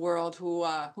Kayas of the world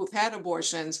who've had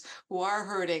abortions, who are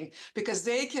hurting, because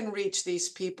they can reach these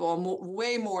people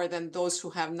way more than those who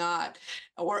have not.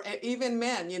 Or even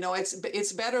men,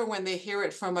 it's better when they hear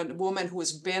it from a woman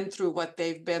who's been through what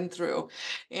they've been through.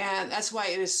 And that's why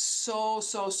it is so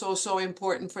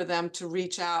important for them to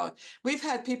reach out. We've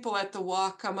had people at the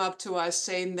walk come up to us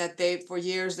saying that for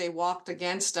years they walked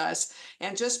against us.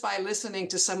 And just by listening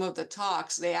to some of the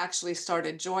talks, they actually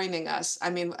started joining us.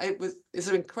 I mean, it's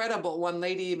incredible. One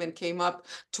lady even came up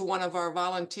to one of our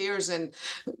volunteers and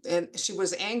she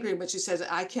was angry, but she says,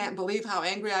 I can't believe how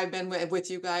angry I've been with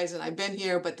you guys. And I've been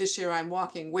here, but this year I'm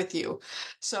walking with you.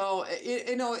 So,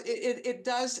 it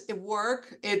does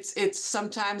work. It's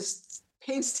sometimes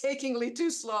painstakingly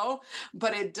too slow,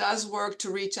 but it does work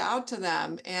to reach out to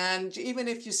them. And even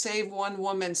if you save one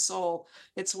woman's soul,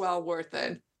 it's well worth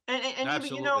it. And even,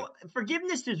 Absolutely.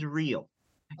 forgiveness is real.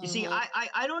 You see, Mhm.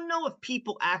 I don't know if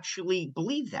people actually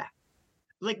believe that.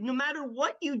 Like, no matter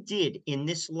what you did in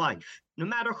this life, no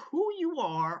matter who you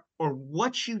are or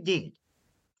what you did,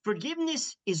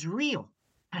 forgiveness is real.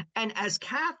 And as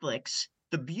Catholics,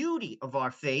 the beauty of our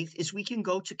faith is we can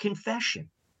go to confession.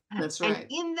 That's And right.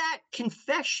 in that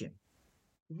confession,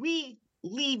 we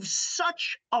leave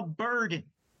such a burden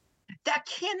that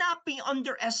cannot be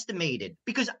underestimated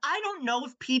because I don't know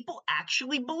if people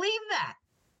actually believe that,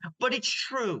 but it's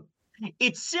true.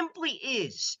 It simply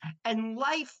is. And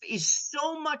life is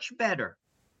so much better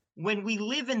when we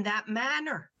live in that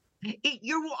manner.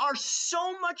 You are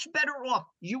so much better off.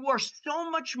 You are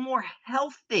so much more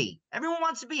healthy. Everyone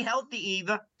wants to be healthy,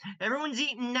 Eva. Everyone's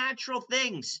eating natural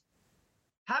things.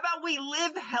 How about we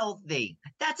live healthy?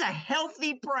 That's a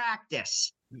healthy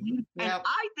practice. And Yep.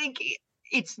 I think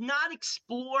it's not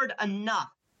explored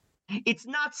enough. It's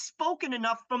not spoken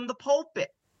enough from the pulpit.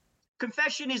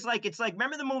 Confession is like,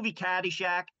 remember the movie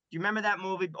Caddyshack? Do you remember that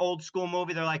movie, old school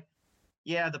movie? They're like,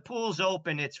 yeah, the pool's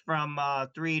open. It's from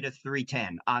 3 to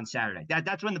 3:10 on Saturday.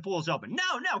 That's when the pool's open.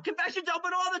 No, confession's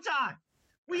open all the time.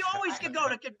 We always can go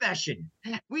to confession.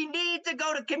 We need to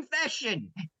go to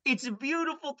confession. It's a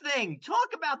beautiful thing.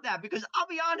 Talk about that because I'll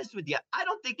be honest with you. I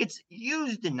don't think it's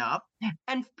used enough.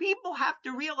 And people have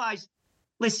to realize,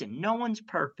 listen, no one's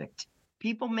perfect.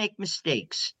 People make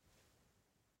mistakes,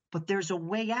 but there's a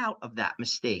way out of that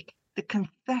mistake. The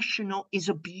confessional is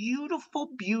a beautiful,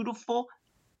 beautiful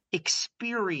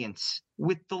experience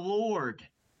with the Lord.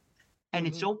 And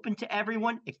it's Mhm. open to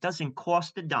everyone. It doesn't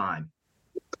cost a dime.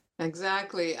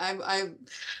 Exactly. I've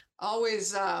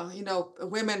always,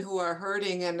 women who are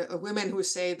hurting and women who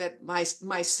say that my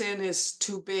sin is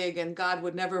too big and God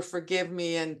would never forgive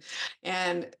me.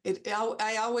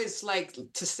 I always like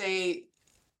to say,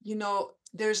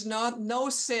 there's no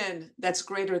sin that's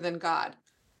greater than God.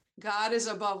 God is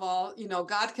above all.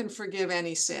 God can forgive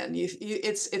any sin.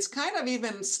 It's kind of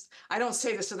even. I don't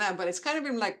say this to them, but it's kind of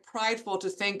even like prideful to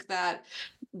think that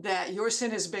your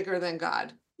sin is bigger than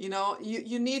God.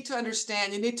 You need to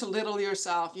understand. You need to little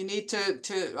yourself. You need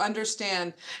to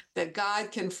understand that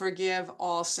God can forgive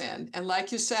all sin. And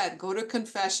like you said, go to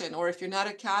confession, or if you're not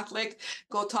a Catholic,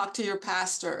 go talk to your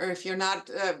pastor, or if you're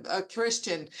not a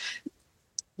Christian,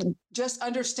 just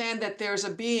understand that there's a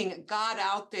being, God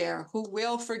out there, who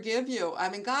will forgive you. I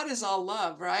mean, God is all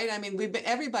love, right? I mean,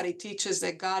 everybody teaches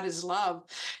that God is love.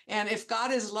 And if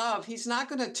God is love, he's not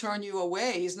going to turn you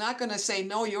away. He's not going to say,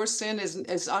 no, your sin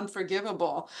is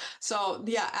unforgivable. So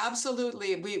yeah,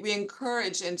 absolutely. We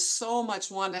encourage and so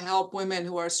much want to help women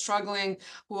who are struggling,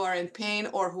 who are in pain,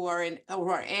 or who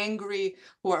are angry,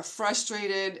 who are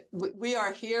frustrated. We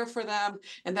are here for them.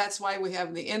 And that's why we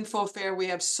have the info fair. We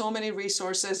have so many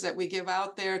resources that we give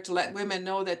out there to let women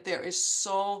know that there is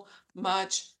so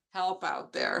much help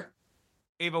out there.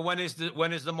 Eva, when is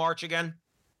the march again?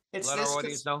 It's Let our this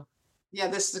audience know. Yeah,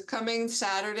 this is coming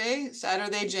Saturday,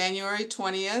 January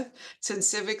 20th. It's in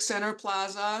Civic Center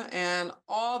Plaza, and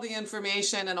all the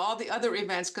information and all the other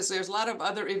events, because there's a lot of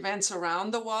other events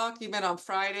around the walk, even on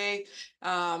Friday.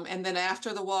 And then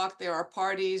after the walk, there are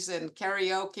parties and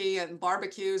karaoke and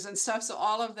barbecues and stuff. So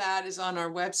all of that is on our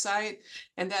website,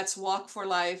 and that's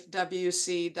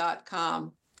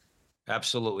walkforlifewc.com.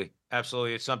 Absolutely.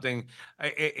 Absolutely. It's something,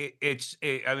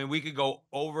 I mean, we could go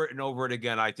over it and over it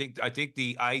again. I think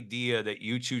the idea that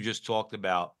you two just talked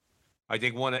about, I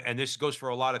think and this goes for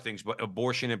a lot of things, but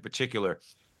abortion in particular.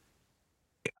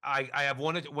 I have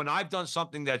wanted, when I've done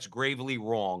something that's gravely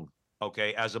wrong,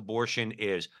 okay, as abortion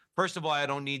is, first of all, I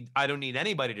don't need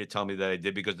anybody to tell me that I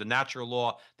did, because the natural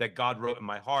law that God wrote in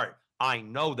my heart, I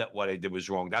know that what I did was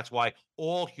wrong. That's why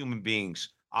all human beings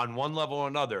on one level or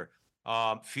another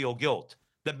feel guilt.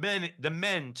 The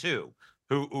men too,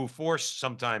 who force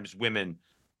sometimes women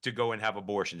to go and have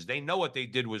abortions. They know what they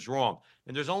did was wrong.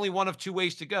 And there's only one of two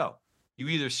ways to go. You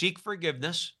either seek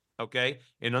forgiveness, okay,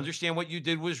 and understand what you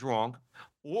did was wrong,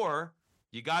 or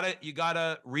you gotta you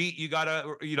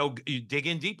dig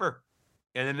in deeper.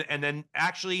 And then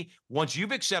actually, once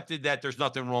you've accepted that there's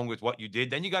nothing wrong with what you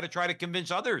did, then you got to try to convince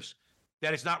others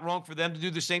that it's not wrong for them to do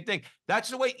the same thing.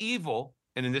 That's the way evil,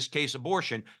 and in this case,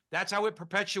 abortion, that's how it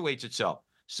perpetuates itself.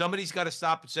 Somebody's got to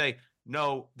stop and say,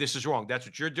 no, this is wrong. That's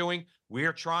what you're doing.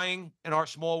 We're trying in our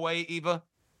small way, Eva.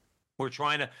 We're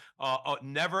trying to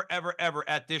never, ever, ever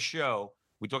at this show.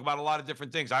 We talk about a lot of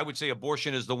different things. I would say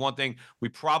abortion is the one thing we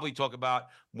probably talk about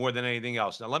more than anything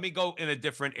else. Now, let me go in a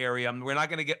different area. We're not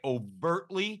going to get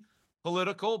overtly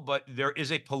political, but there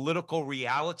is a political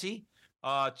reality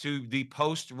to the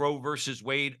post Roe versus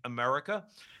Wade America.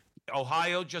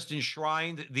 Ohio just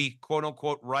enshrined the quote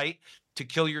unquote right to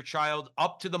kill your child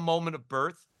up to the moment of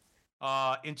birth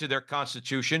into their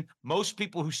constitution. Most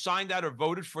people who signed that or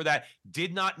voted for that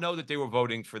did not know that they were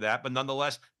voting for that, but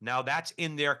nonetheless, now that's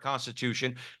in their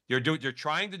constitution. They're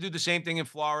trying to do the same thing in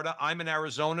Florida. I'm in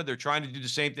Arizona. They're trying to do the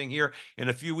same thing here. In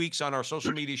a few weeks on our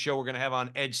social media show, we're going to have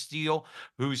on Ed Steele,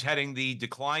 who's heading the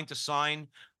Decline to Sign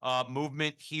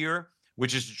movement here,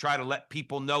 which is to try to let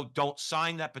people know, don't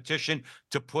sign that petition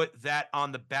to put that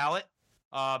on the ballot.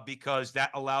 Because that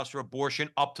allows for abortion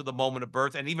up to the moment of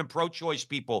birth. And even pro-choice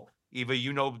people, Eva,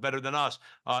 you know better than us,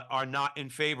 are not in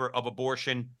favor of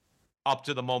abortion up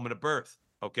to the moment of birth,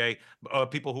 okay?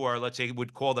 People who are, let's say,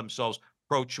 would call themselves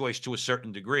pro-choice to a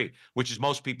certain degree, which is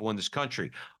most people in this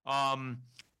country.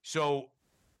 So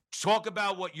talk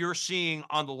about what you're seeing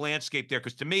on the landscape there,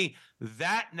 because to me,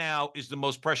 that now is the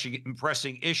most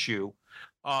pressing issue,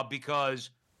 because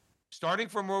starting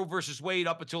from Roe versus Wade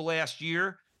up until last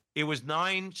year, it was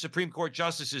 9 Supreme Court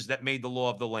justices that made the law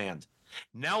of the land.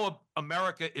 Now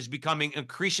America is becoming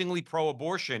increasingly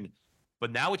pro-abortion,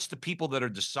 but now it's the people that are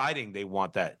deciding they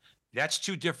want that. That's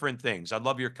two different things. I'd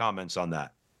love your comments on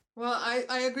that. Well,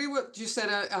 I agree with what you said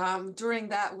during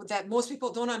that most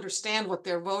people don't understand what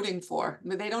they're voting for. I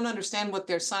mean, they don't understand what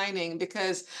they're signing,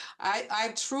 because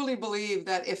I truly believe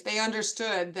that if they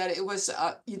understood that it was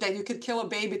that you could kill a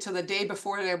baby till the day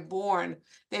before they're born,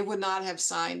 they would not have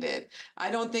signed it. I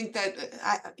don't think that,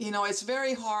 it's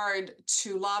very hard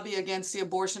to lobby against the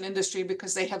abortion industry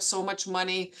because they have so much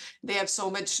money. They have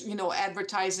so much,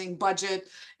 advertising budget.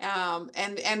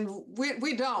 And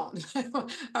we don't,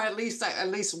 or at least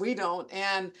we don't.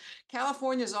 And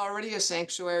California is already a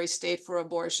sanctuary state for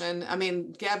abortion. I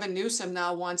mean, Gavin Newsom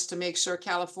now wants to make sure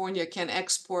California can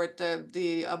export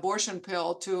the abortion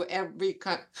pill to every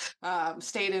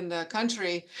state in the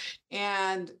country.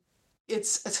 And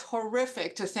it's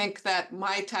horrific to think that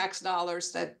my tax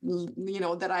dollars that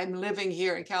I'm living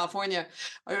here in California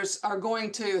are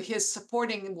going to his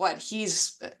supporting what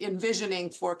he's envisioning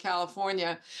for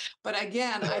California. But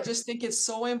again, I just think it's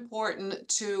so important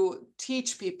to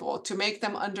teach people, to make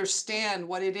them understand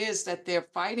what it is that they're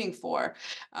fighting for.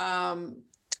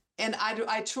 And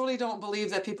I truly don't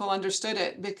believe that people understood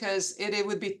it, because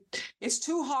it's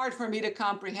too hard for me to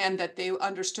comprehend that they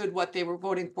understood what they were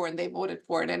voting for and they voted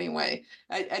for it anyway.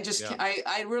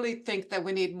 I really think that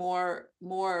we need more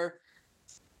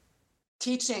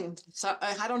teaching. So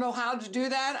I don't know how to do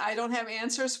that. I don't have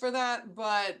answers for that,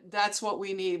 but that's what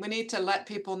we need. We need to let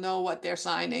people know what they're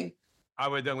signing.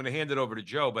 I'm going to hand it over to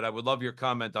Joe, but I would love your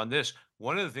comment on this.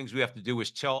 One of the things we have to do is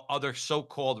tell other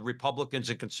so-called Republicans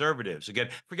and conservatives, again,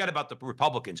 forget about the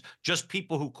Republicans, just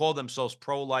people who call themselves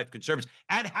pro-life conservatives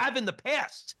and have in the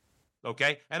past,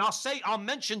 okay? And I'll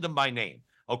mention them by name,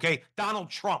 okay? Donald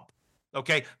Trump,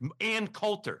 okay? Ann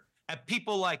Coulter, and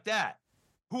people like that,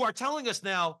 who are telling us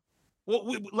now,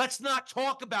 well, let's not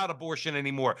talk about abortion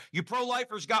anymore. You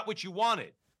pro-lifers got what you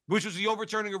wanted. which was the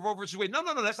overturning of Roe versus Wade. No,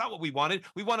 no, no, that's not what we wanted.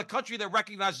 We want a country that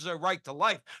recognizes our right to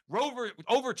life.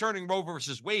 Overturning Roe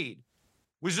versus Wade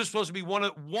was just supposed to be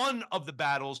one of the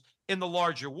battles in the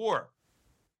larger war.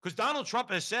 Because Donald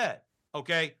Trump has said,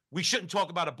 okay, we shouldn't talk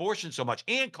about abortion so much.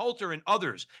 Ann Coulter and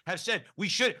others have said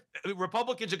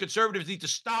Republicans and conservatives need to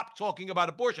stop talking about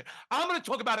abortion. I'm going to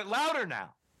talk about it louder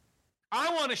now. I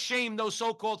want to shame those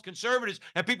so-called conservatives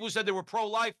and people who said they were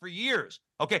pro-life for years.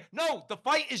 Okay, no, the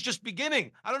fight is just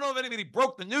beginning. I don't know if anybody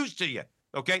broke the news to you.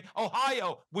 Okay,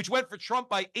 Ohio, which went for Trump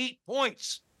by 8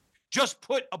 points, just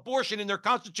put abortion in their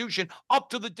constitution up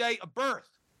to the day of birth.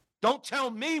 Don't tell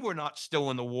me we're not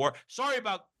still in the war. Sorry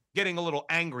about getting a little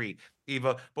angry,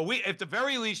 Eva, but at the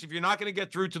very least, if you're not going to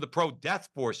get through to the pro-death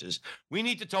forces, we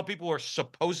need to tell people who are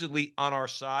supposedly on our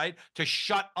side to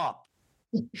shut up.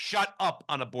 Shut up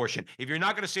on abortion. If you're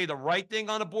not going to say the right thing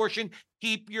on abortion,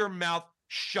 keep your mouth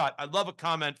shut. I'd love a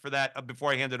comment for that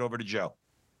before I hand it over to Joe.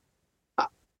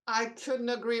 I couldn't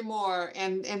agree more.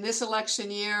 And in this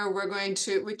election year,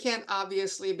 we can't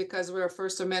obviously, because we're a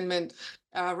First Amendment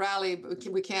rally,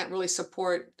 we can't really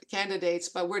support candidates,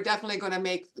 but we're definitely going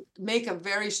to make a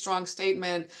very strong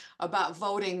statement about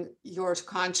voting your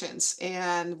conscience.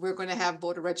 And we're going to have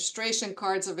voter registration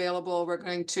cards available. We're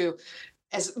going to,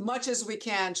 as much as we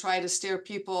can, try to steer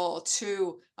people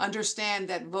to understand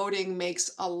that voting makes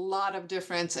a lot of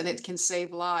difference and it can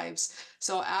save lives.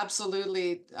 So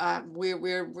absolutely,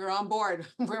 we're on board.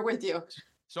 We're with you.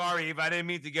 Sorry, Eve, I didn't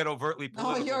mean to get overtly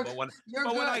political. No, but when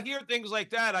good. I hear things like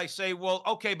that, I say, well,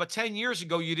 okay, but 10 years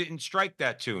ago, you didn't strike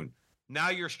that tune. Now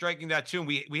you're striking that tune.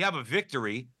 We have a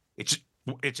victory. It's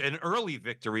an early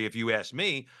victory, if you ask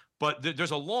me. But there's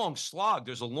a long slog.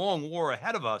 There's a long war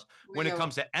ahead of us when it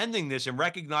comes to ending this and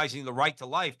recognizing the right to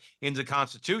life in the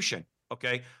Constitution.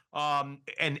 Okay,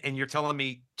 and you're telling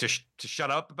me to shut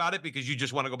up about it because you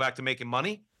just want to go back to making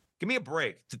money? Give me a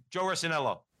break, Joe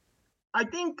Rossinello. I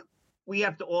think we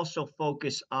have to also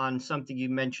focus on something you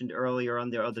mentioned earlier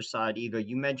on the other side, Eva.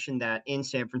 You mentioned that in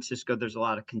San Francisco, there's a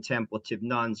lot of contemplative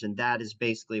nuns, and that is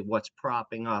basically what's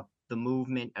propping up the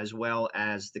movement as well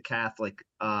as the Catholic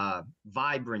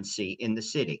vibrancy in the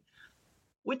city.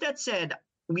 With that said,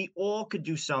 we all could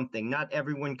do something. Not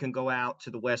everyone can go out to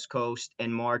the West Coast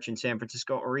and march in San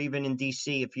Francisco or even in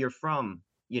DC if you're from,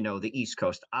 the East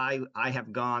Coast. I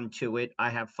have gone to it. I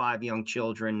have 5 young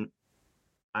children.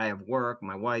 I have work.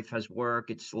 My wife has work.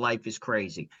 Life is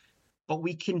crazy. But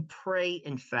we can pray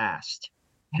and fast.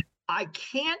 I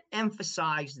can't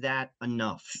emphasize that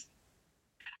enough.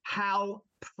 How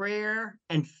prayer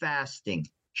and fasting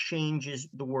changes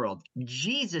the world.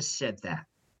 Jesus said that.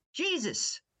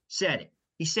 Jesus said it.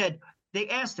 He said, they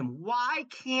asked him, why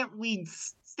can't we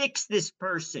fix this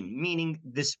person, meaning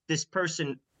this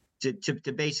person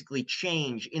to basically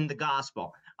change in the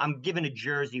gospel? I'm giving a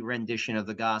Jersey rendition of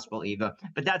the gospel, Eva,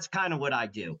 but that's kind of what I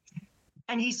do.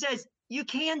 And he says, you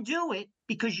can't do it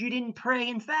because you didn't pray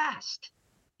and fast.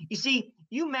 You see,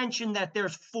 you mentioned that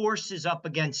there's forces up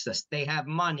against us. They have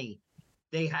money.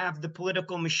 They have the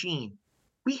political machine.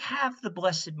 We have the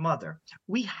Blessed Mother.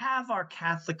 We have our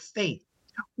Catholic faith.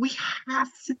 We have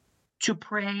to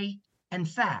pray and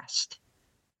fast.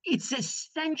 It's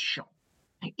essential.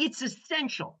 It's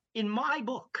essential in my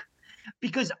book,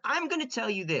 because I'm going to tell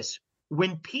you this.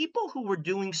 When people who are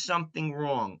doing something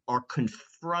wrong are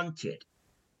confronted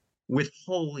with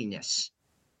holiness,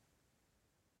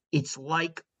 it's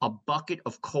like a bucket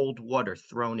of cold water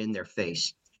thrown in their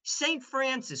face. St.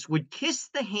 Francis would kiss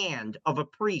the hand of a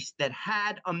priest that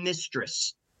had a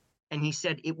mistress. And he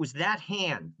said, it was that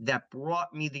hand that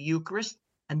brought me the Eucharist,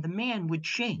 and the man would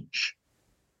change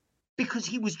because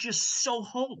he was just so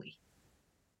holy.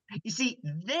 You see,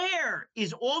 there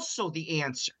is also the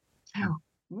answer.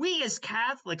 We as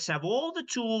Catholics have all the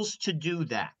tools to do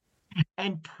that.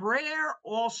 And prayer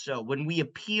also, when we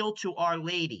appeal to Our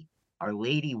Lady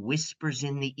whispers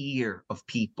in the ear of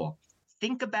people.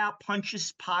 Think about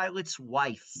Pontius Pilate's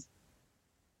wife.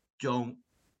 Don't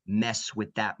mess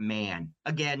with that man.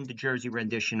 Again, the Jersey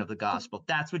rendition of the gospel.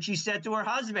 That's what she said to her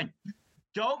husband.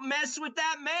 Don't mess with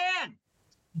that man.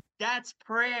 That's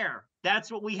prayer.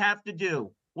 That's what we have to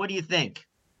do. What do you think?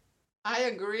 I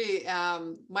agree.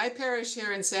 My parish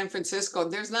here in San Francisco,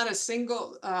 there's not a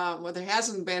single, there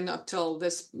hasn't been up till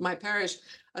my parish,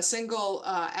 a single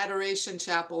adoration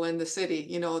chapel in the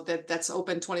city, that's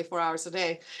open 24 hours a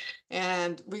day.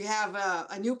 And we have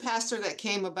a new pastor that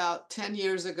came about 10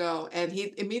 years ago, and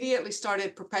he immediately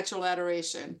started perpetual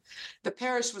adoration. The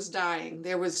parish was dying.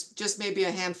 There was just maybe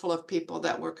a handful of people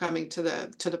that were coming to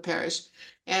the parish.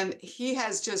 And he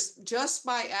has just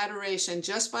by adoration,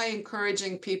 just by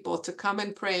encouraging people to come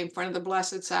and pray in front of the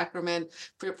Blessed Sacrament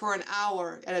for an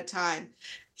hour at a time,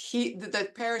 the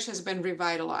parish has been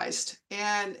revitalized,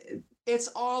 and it's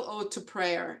all owed to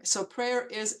prayer. So prayer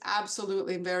is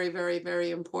absolutely very, very,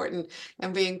 very important,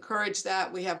 and we encourage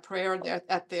that. We have prayer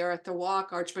at the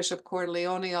walk. Archbishop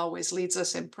Corleone always leads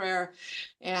us in prayer,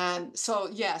 and so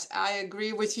yes, I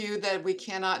agree with you that we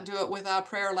cannot do it without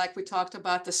prayer. Like we talked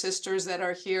about, the sisters that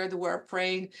are here who are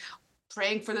praying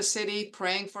for the city,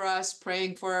 praying for us,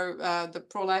 praying for the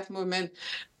pro-life movement.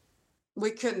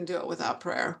 We couldn't do it without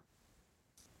prayer.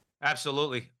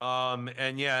 Absolutely.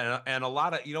 And yeah, and a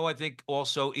lot of, I think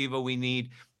also, Eva, we need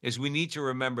to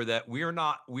remember that we are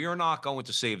not going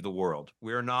to save the world.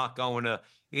 We're not going to,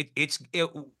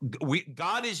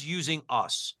 God is using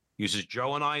us, uses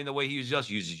Joe and I in the way he uses us,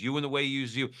 uses you in the way he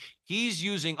uses you. He's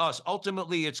using us.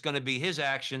 Ultimately, it's going to be his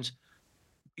actions.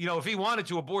 If he wanted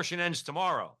to, abortion ends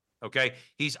tomorrow. Okay.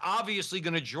 He's obviously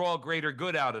going to draw greater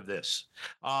good out of this.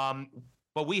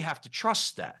 But we have to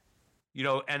trust that.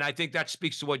 And I think that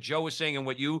speaks to what Joe was saying and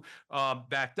what you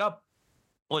backed up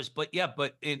was, but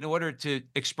in order to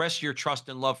express your trust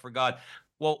and love for God,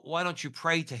 well, why don't you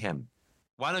pray to him?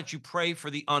 Why don't you pray for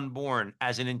the unborn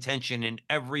as an intention in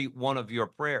every one of your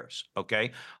prayers?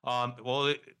 Okay. Well,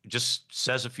 it just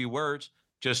says a few words.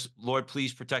 Just, Lord,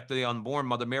 please protect the unborn.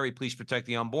 Mother Mary, please protect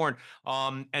the unborn.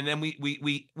 And then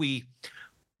we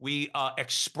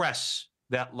express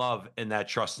that love and that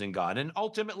trust in God. And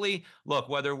ultimately, look,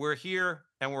 whether we're here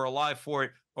and we're alive for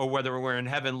it, or whether we're in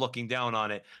heaven looking down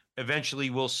on it, eventually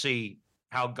we'll see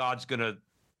how God's going to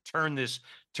turn this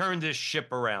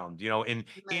ship around, in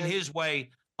his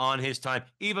way, on his time.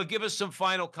 Eva, give us some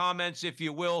final comments, if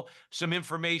you will, some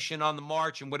information on the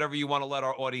march and whatever you want to let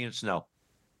our audience know.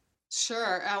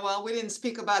 Sure. Well, we didn't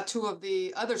speak about two of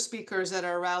the other speakers at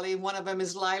our rally. One of them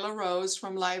is Lila Rose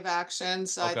from Live Action.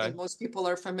 So I think most people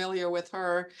are familiar with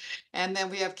her. And then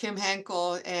we have Kim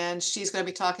Henkel, and she's going to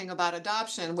be talking about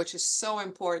adoption, which is so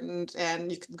important.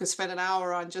 And you could spend an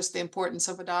hour on just the importance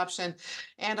of adoption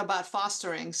and about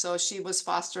fostering. So she was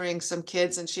fostering some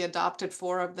kids, and she adopted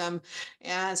 4 of them.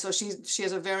 And so she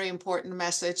has a very important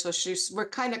message. So we're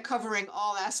kind of covering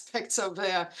all aspects of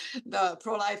the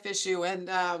pro-life issue. And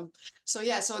so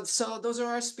those are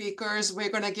our speakers. We're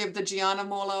going to give the Gianna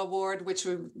Mola Award, which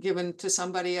we've given to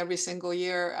somebody every single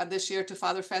year. This year to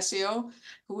Father Fessio,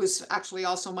 who is actually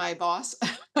also my boss.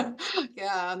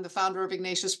 Yeah, I'm the founder of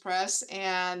Ignatius Press,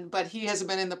 but he has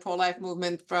been in the pro-life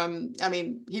movement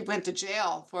he went to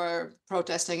jail for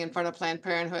protesting in front of Planned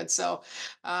Parenthood. So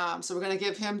we're going to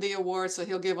give him the award. So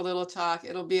he'll give a little talk.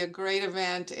 It'll be a great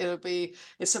event.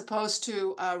 It's supposed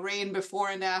to rain before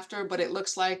and after, but it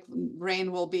looks like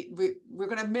rain will be. We're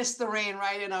going to miss the rain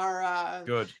right in our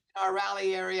good. Our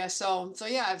rally area. So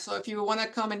if you want to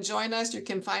come and join us, you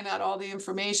can find out all the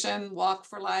information,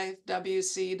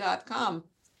 walkforlifewc.com.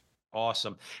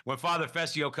 Awesome. When Father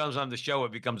Fessio comes on the show,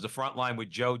 it becomes the front line with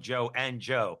Joe, and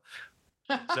Joe.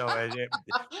 So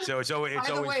it's always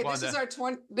By the way, fun.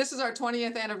 This is our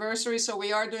 20th anniversary, so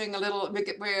we are doing a little.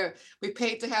 We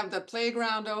paid to have the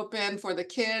playground open for the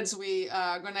kids. We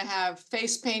are going to have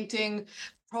face painting.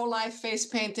 Pro-life face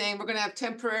painting. We're going to have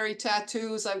temporary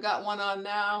tattoos. I've got one on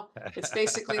now. It's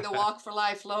basically the Walk for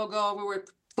Life logo. We were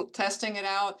testing it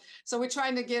out. So we're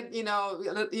trying to get,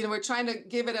 we're trying to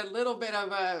give it a little bit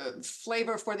of a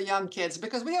flavor for the young kids,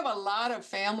 because we have a lot of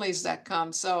families that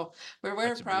come. So we're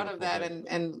very proud of that, and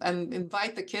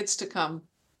invite the kids to come.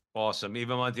 Awesome.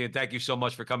 Eva Muntean, thank you so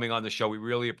much for coming on the show. We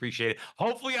really appreciate it.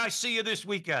 Hopefully I see you this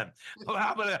weekend.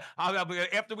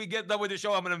 After we get done with the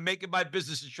show, I'm going to make it my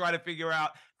business to try to figure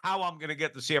out how I'm going to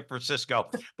get to San Francisco.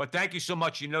 But thank you so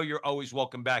much. You're always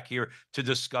welcome back here to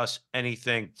discuss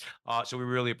anything. So we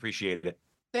really appreciate it.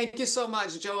 Thank you so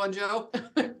much, Joe and Joe.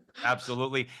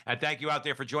 Absolutely. And thank you out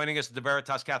there for joining us at the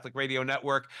Veritas Catholic Radio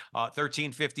Network,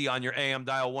 1350 on your AM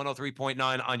dial,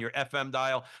 103.9 on your FM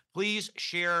dial. Please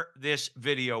share this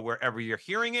video wherever you're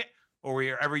hearing it or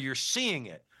wherever you're seeing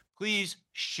it. Please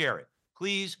share it.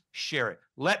 Please share it.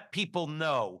 Let people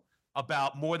know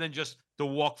about more than just the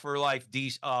Walk for Life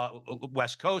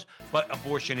West Coast, but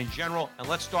abortion in general. And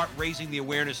let's start raising the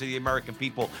awareness of the American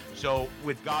people. So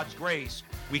with God's grace,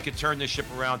 we can turn this ship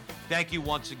around. Thank you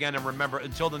once again. And remember,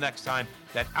 until the next time,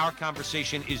 that our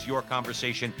conversation is your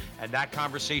conversation, and that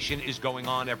conversation is going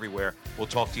on everywhere. We'll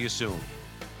talk to you soon.